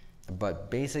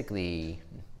 But basically,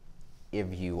 if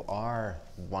you are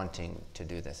wanting to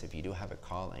do this, if you do have a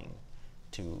calling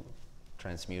to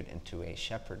transmute into a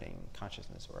shepherding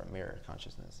consciousness or a mirror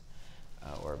consciousness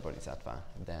or a bodhisattva,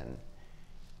 then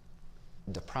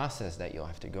the process that you'll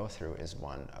have to go through is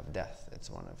one of death. It's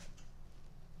one of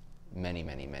many,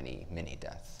 many, many, many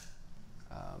deaths.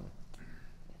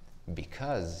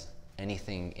 Because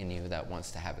anything in you that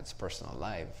wants to have its personal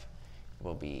life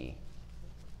will be,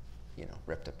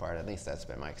 ripped apart. At least that's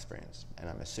been my experience. And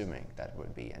I'm assuming that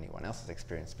would be anyone else's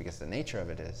experience, because the nature of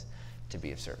it is to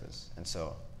be of service. And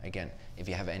so, again, if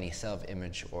you have any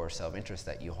self-image or self-interest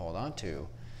that you hold on to,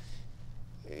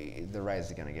 the ride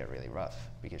is going to get really rough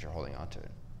because you're holding on to it.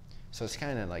 So it's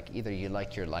kind of like either you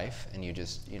like your life and you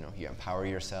just, you empower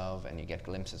yourself and you get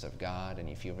glimpses of God and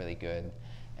you feel really good,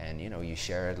 and you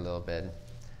share it a little bit,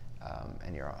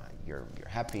 and you're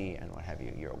happy and what have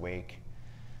you, you're awake.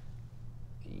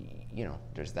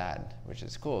 There's that, which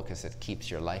is cool because it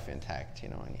keeps your life intact,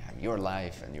 and you have your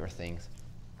life and your things.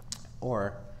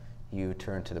 Or you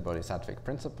turn to the bodhisattvic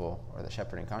principle or the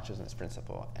shepherding consciousness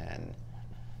principle, and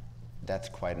that's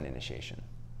quite an initiation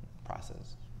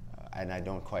process. And I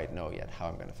don't quite know yet how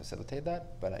I'm going to facilitate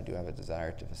that, but I do have a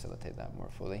desire to facilitate that more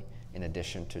fully, in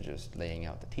addition to just laying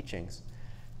out the teachings.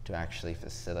 To actually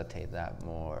facilitate that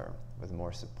more with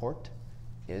more support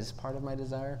is part of my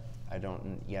desire. I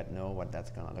don't yet know what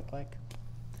that's going to look like,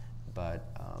 but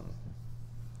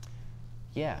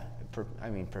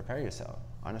prepare yourself.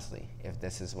 Honestly, if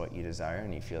this is what you desire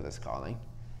and you feel this calling,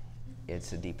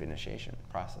 it's a deep initiation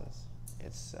process.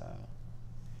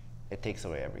 It takes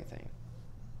away everything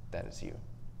that is you.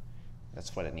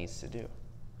 That's what it needs to do.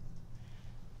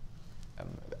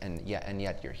 And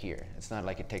yet you're here. It's not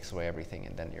like it takes away everything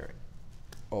and then you're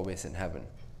always in heaven.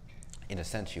 In a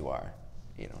sense you are,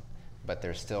 you know, but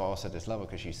there's still also this level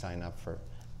because you sign up for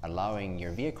allowing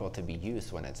your vehicle to be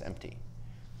used when it's empty.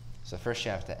 So first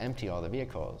you have to empty all the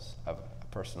vehicles of a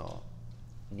personal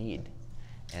need,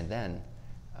 and then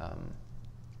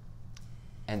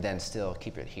still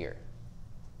keep it here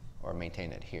or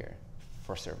maintain it here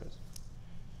for service.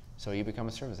 So you become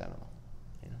a service animal,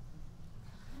 you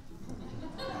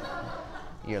know.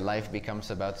 Your life becomes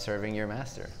about serving your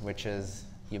master, which is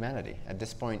humanity. At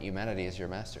this point, humanity is your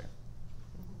master.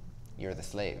 You're the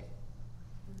slave.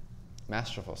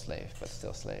 Masterful slave, but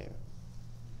still slave.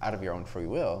 Out of your own free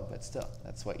will, but still,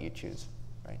 that's what you choose,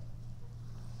 right?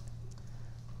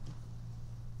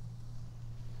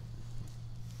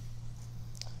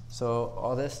 So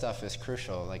all this stuff is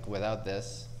crucial. Like without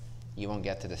this, you won't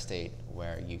get to the state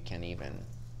where you can even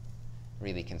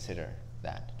really consider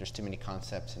that. There's too many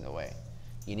concepts in the way.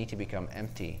 You need to become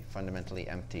empty, fundamentally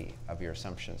empty of your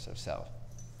assumptions of self.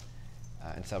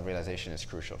 And self-realization is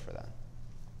crucial for that.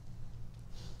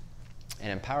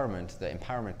 And empowerment, the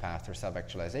empowerment path or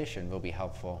self-actualization will be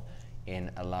helpful in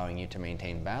allowing you to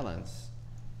maintain balance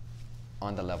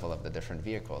on the level of the different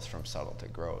vehicles from subtle to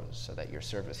gross, so that your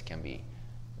service can be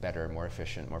better, more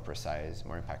efficient, more precise,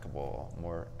 more impeccable,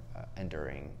 more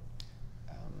enduring.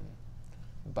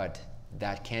 But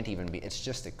that can't even be, it's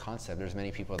just a concept. There's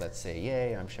many people that say,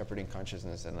 yay, I'm shepherding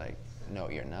consciousness, and like, no,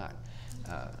 you're not.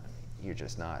 You're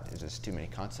just not. There's just too many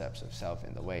concepts of self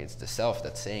in the way. It's the self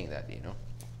that's saying that, you know.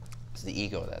 It's the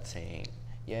ego that's saying,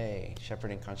 yay,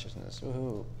 shepherding consciousness,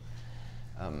 woohoo.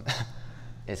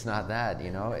 It's not that, you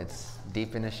know, it's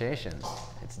deep initiation.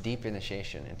 It's deep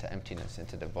initiation into emptiness,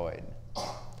 into the void.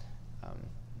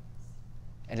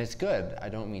 And it's good. I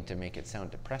don't mean to make it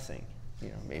sound depressing. You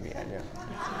know, maybe I do.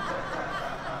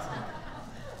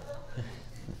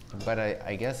 But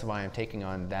I guess why I'm taking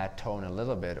on that tone a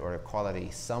little bit, or a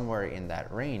quality somewhere in that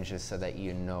range, is so that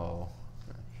you know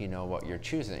what you're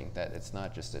choosing, that it's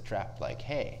not just a trap like,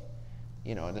 hey,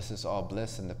 you know, this is all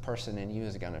bliss and the person in you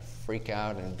is going to freak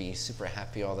out and be super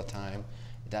happy all the time.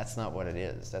 That's not what it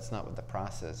is. That's not what the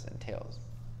process entails.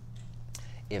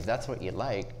 If that's what you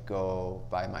like, go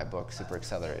buy my book, Super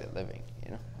Accelerated Living,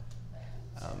 you know.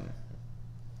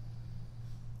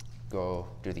 Go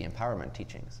do the empowerment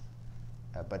teachings.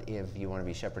 But if you want to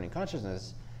be shepherding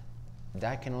consciousness,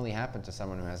 that can only happen to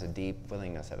someone who has a deep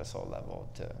willingness at a soul level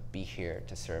to be here,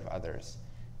 to serve others,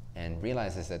 and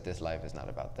realizes that this life is not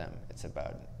about them. It's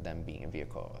about them being a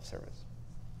vehicle of service.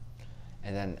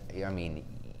 And then, I mean,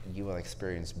 you will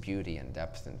experience beauty and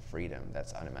depth and freedom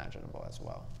that's unimaginable as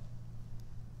well.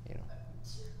 You know.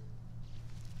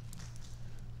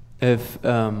 If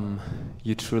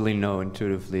you truly know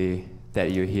intuitively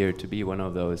that you're here to be one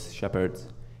of those shepherds,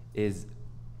 is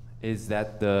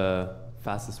that the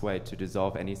fastest way to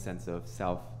dissolve any sense of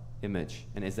self-image?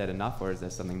 And is that enough, or is there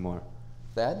something more?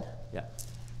 That? Yeah.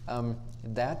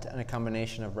 That and a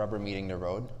combination of rubber meeting the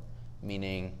road,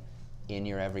 meaning in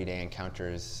your everyday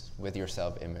encounters with your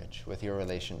self-image, with your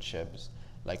relationships,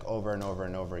 like over and over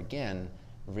and over again,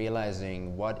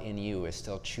 realizing what in you is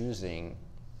still choosing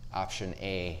option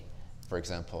A, for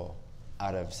example,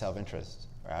 out of self-interest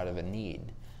or out of a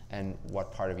need, and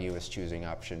what part of you is choosing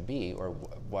option B, or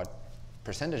what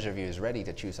percentage of you is ready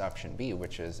to choose option B,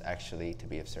 which is actually to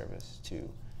be of service to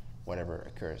whatever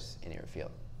occurs in your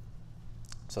field.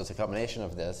 So it's a combination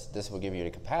of this. This will give you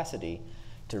the capacity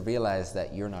to realize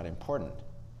that you're not important,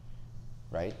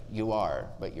 right? You are,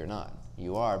 but you're not.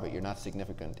 You are, but you're not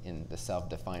significant in the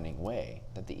self-defining way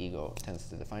that the ego tends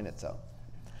to define itself.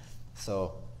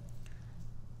 So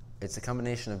it's a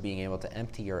combination of being able to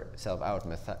empty yourself out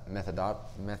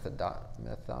methodically,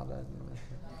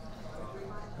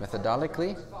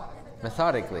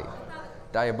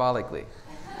 diabolically.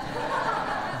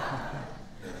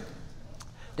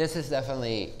 This is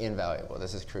definitely invaluable.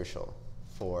 This is crucial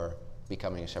for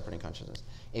becoming a shepherding consciousness.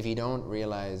 If you don't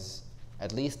realize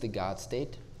at least the God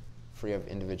state, free of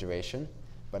individuation,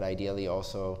 but ideally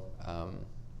also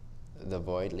the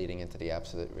void leading into the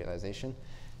absolute realization,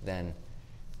 then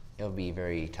it'll be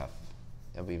very tough.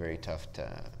 It'll be very tough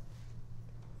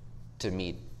to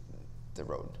meet the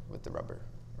road with the rubber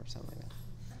or something like that.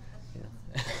 You know?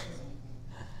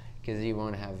 Because you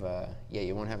won't have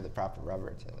you won't have the proper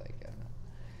rubber to like.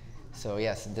 So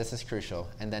yes, this is crucial,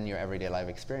 and then your everyday life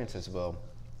experiences will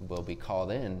be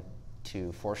called in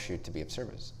to force you to be of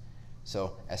service.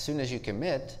 So as soon as you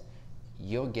commit,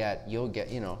 you'll get you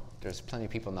know, there's plenty of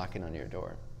people knocking on your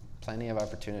door, plenty of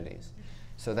opportunities.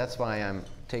 So that's why I'm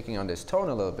taking on this tone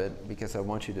a little bit, because I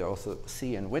want you to also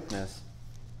see and witness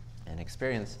and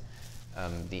experience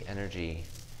the energy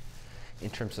in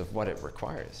terms of what it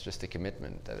requires, just the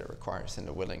commitment that it requires and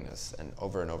the willingness, and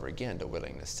over again, the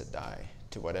willingness to die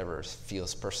to whatever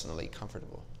feels personally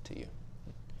comfortable to you.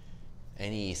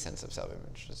 Any sense of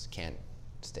self-image just can't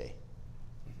stay.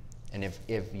 And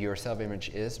if your self-image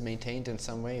is maintained in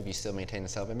some way, if you still maintain a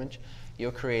self-image,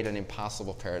 you'll create an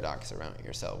impossible paradox around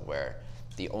yourself where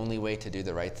the only way to do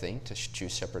the right thing, to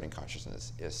choose shepherding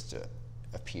consciousness, is to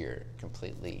appear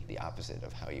completely the opposite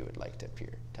of how you would like to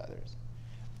appear to others.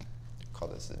 I call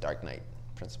this the Dark Knight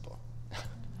principle.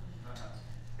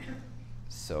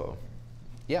 So,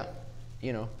 yeah,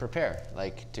 you know, prepare,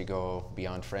 like, to go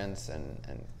beyond friends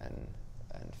and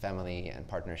family and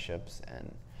partnerships,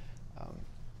 and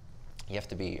you have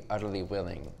to be utterly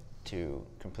willing to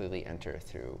completely enter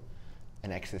through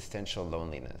an existential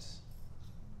loneliness,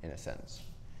 in a sense,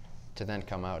 to then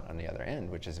come out on the other end,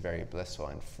 which is very blissful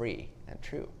and free and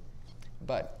true.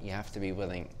 But you have to be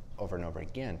willing over and over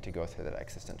again to go through that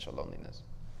existential loneliness,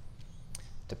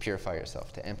 to purify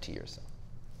yourself, to empty yourself.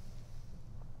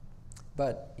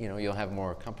 But, you know, you'll have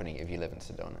more company if you live in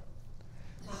Sedona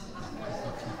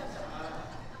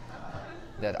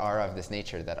that are of this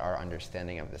nature, that are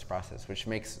understanding of this process, which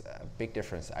makes a big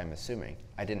difference, I'm assuming.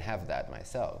 I didn't have that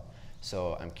myself.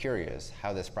 So I'm curious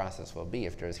how this process will be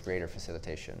if there's greater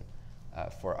facilitation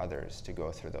for others to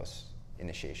go through those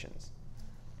initiations.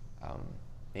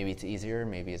 Maybe it's easier,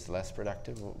 maybe it's less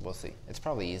productive, we'll see. It's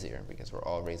probably easier because we're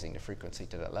all raising the frequency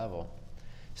to that level.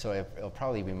 So it'll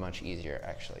probably be much easier,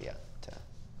 actually, yeah, to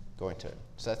go into it.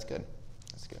 So that's good,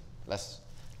 that's good.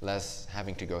 Less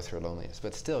having to go through loneliness.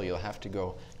 But still, you'll have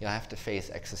to face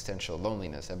existential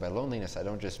loneliness. And by loneliness, I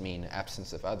don't just mean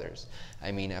absence of others.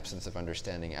 I mean absence of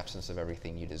understanding, absence of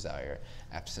everything you desire,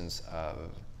 absence of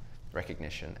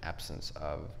recognition, absence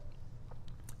of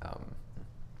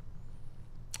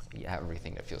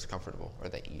everything that feels comfortable or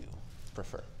that you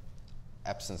prefer.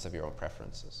 Absence of your own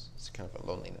preferences. It's kind of a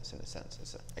loneliness in a sense.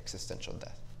 It's an existential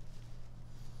death.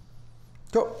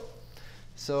 Cool.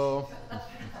 So,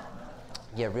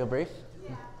 yeah, real brief?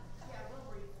 Yeah, real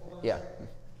brief. Yeah.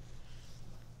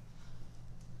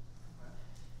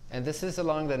 And this is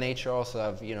along the nature also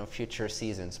of, you know, future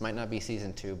seasons. Might not be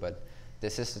season 2, but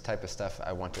this is the type of stuff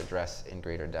I want to address in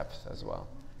greater depth as well.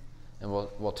 And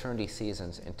we'll turn these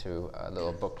seasons into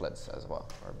little booklets as well,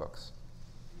 or books.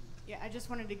 Yeah, I just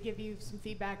wanted to give you some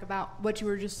feedback about what you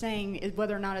were just saying, is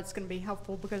whether or not it's going to be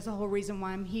helpful, because the whole reason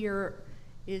why I'm here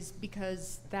is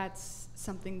because that's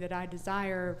something that I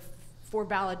desire for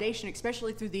validation,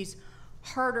 especially through these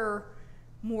harder,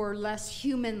 more or less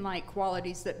human-like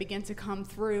qualities that begin to come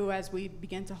through as we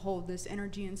begin to hold this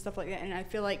energy and stuff like that. And I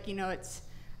feel like, you know,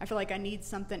 I feel like I need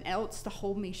something else to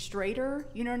hold me straighter,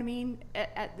 you know what I mean,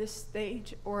 at this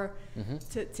stage, or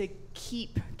to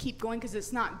keep going, because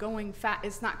it's not going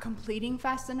it's not completing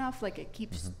fast enough, like it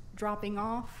keeps dropping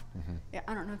off. Yeah,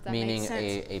 I don't know if that makes sense.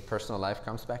 Meaning a personal life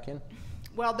comes back in?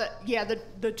 Well,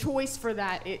 the choice for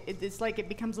that, it's like it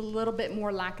becomes a little bit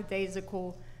more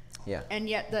lackadaisical. Yeah. And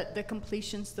yet the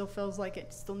completion still feels like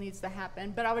it still needs to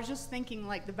happen. But I was just thinking,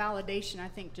 like, the validation, I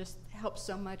think, just helps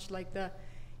so much, like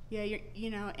you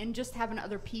know, and just having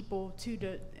other people too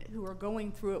who are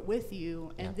going through it with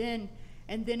you, and then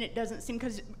it doesn't seem,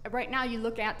 because right now you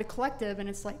look at the collective and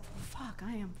it's like, fuck,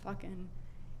 I am fucking,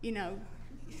 you know,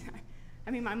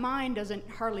 I mean, my mind doesn't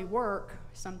hardly work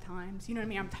sometimes, you know what I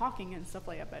mean? I'm talking and stuff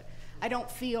like that, but I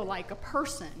don't feel like a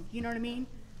person, you know what I mean?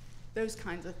 Those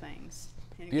kinds of things.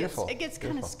 And Beautiful. It gets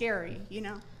kind of scary, you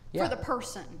know, for the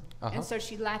person. And so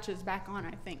she latches back on,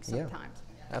 I think, sometimes.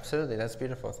 Yeah. Absolutely, that's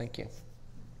beautiful, thank you.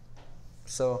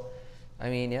 So, I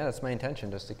mean, yeah, that's my intention,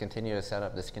 just to continue to set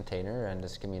up this container and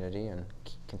this community, and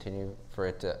continue for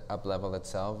it to up-level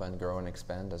itself and grow and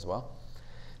expand as well,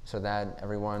 so that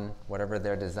everyone, whatever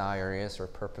their desire is or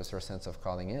purpose or sense of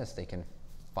calling is, they can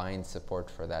find support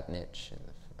for that niche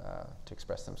to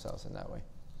express themselves in that way.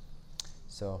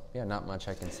 So, yeah, not much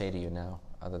I can say to you now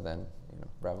other than, you know,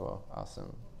 bravo,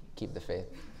 awesome, keep the faith.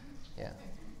 Yeah.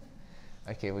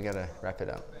 Okay, we gotta wrap it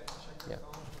up. Yeah.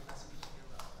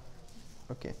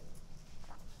 Okay.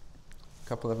 A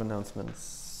couple of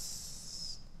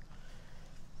announcements.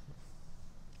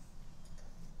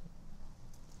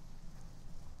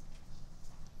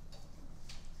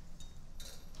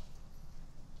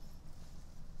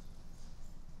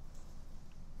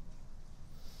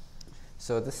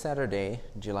 So this Saturday,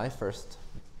 July 1st,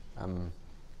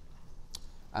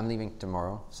 I'm leaving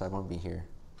tomorrow, so I won't be here.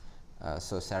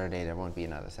 So Saturday there won't be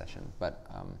another session, but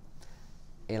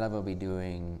Ayla will be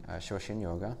doing Shoshin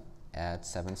Yoga at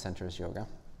 7 Centers Yoga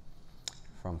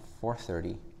from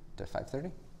 4:30 to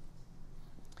 5:30.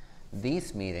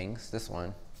 These meetings, this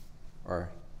one,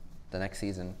 or the next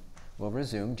season, will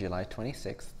resume July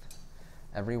 26th,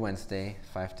 every Wednesday,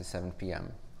 5 to 7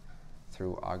 p.m.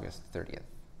 through August 30th.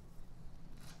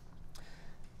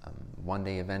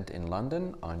 One-day event in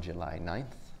London on July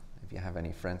 9th, if you have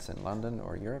any friends in London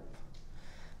or Europe.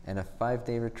 And a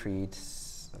 5-day retreat,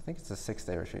 I think it's a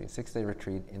 6-day retreat, 6-day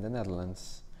retreat in the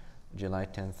Netherlands, July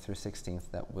 10th through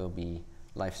 16th, that will be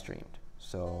live streamed.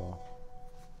 So,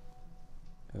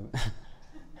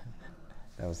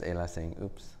 that was Ayla saying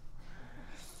oops.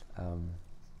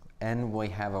 And we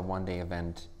have a 1-day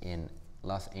event in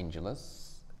Los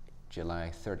Angeles,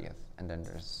 July 30th, and then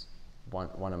there's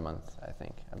one a month, I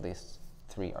think. At least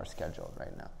 3 are scheduled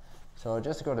right now. So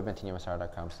just go to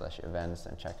bentinhomassaro.com/events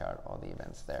and check out all the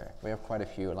events there. We have quite a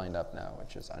few lined up now,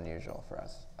 which is unusual for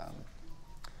us.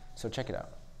 So check it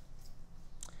out.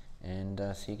 And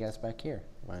see you guys back here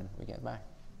when we get back.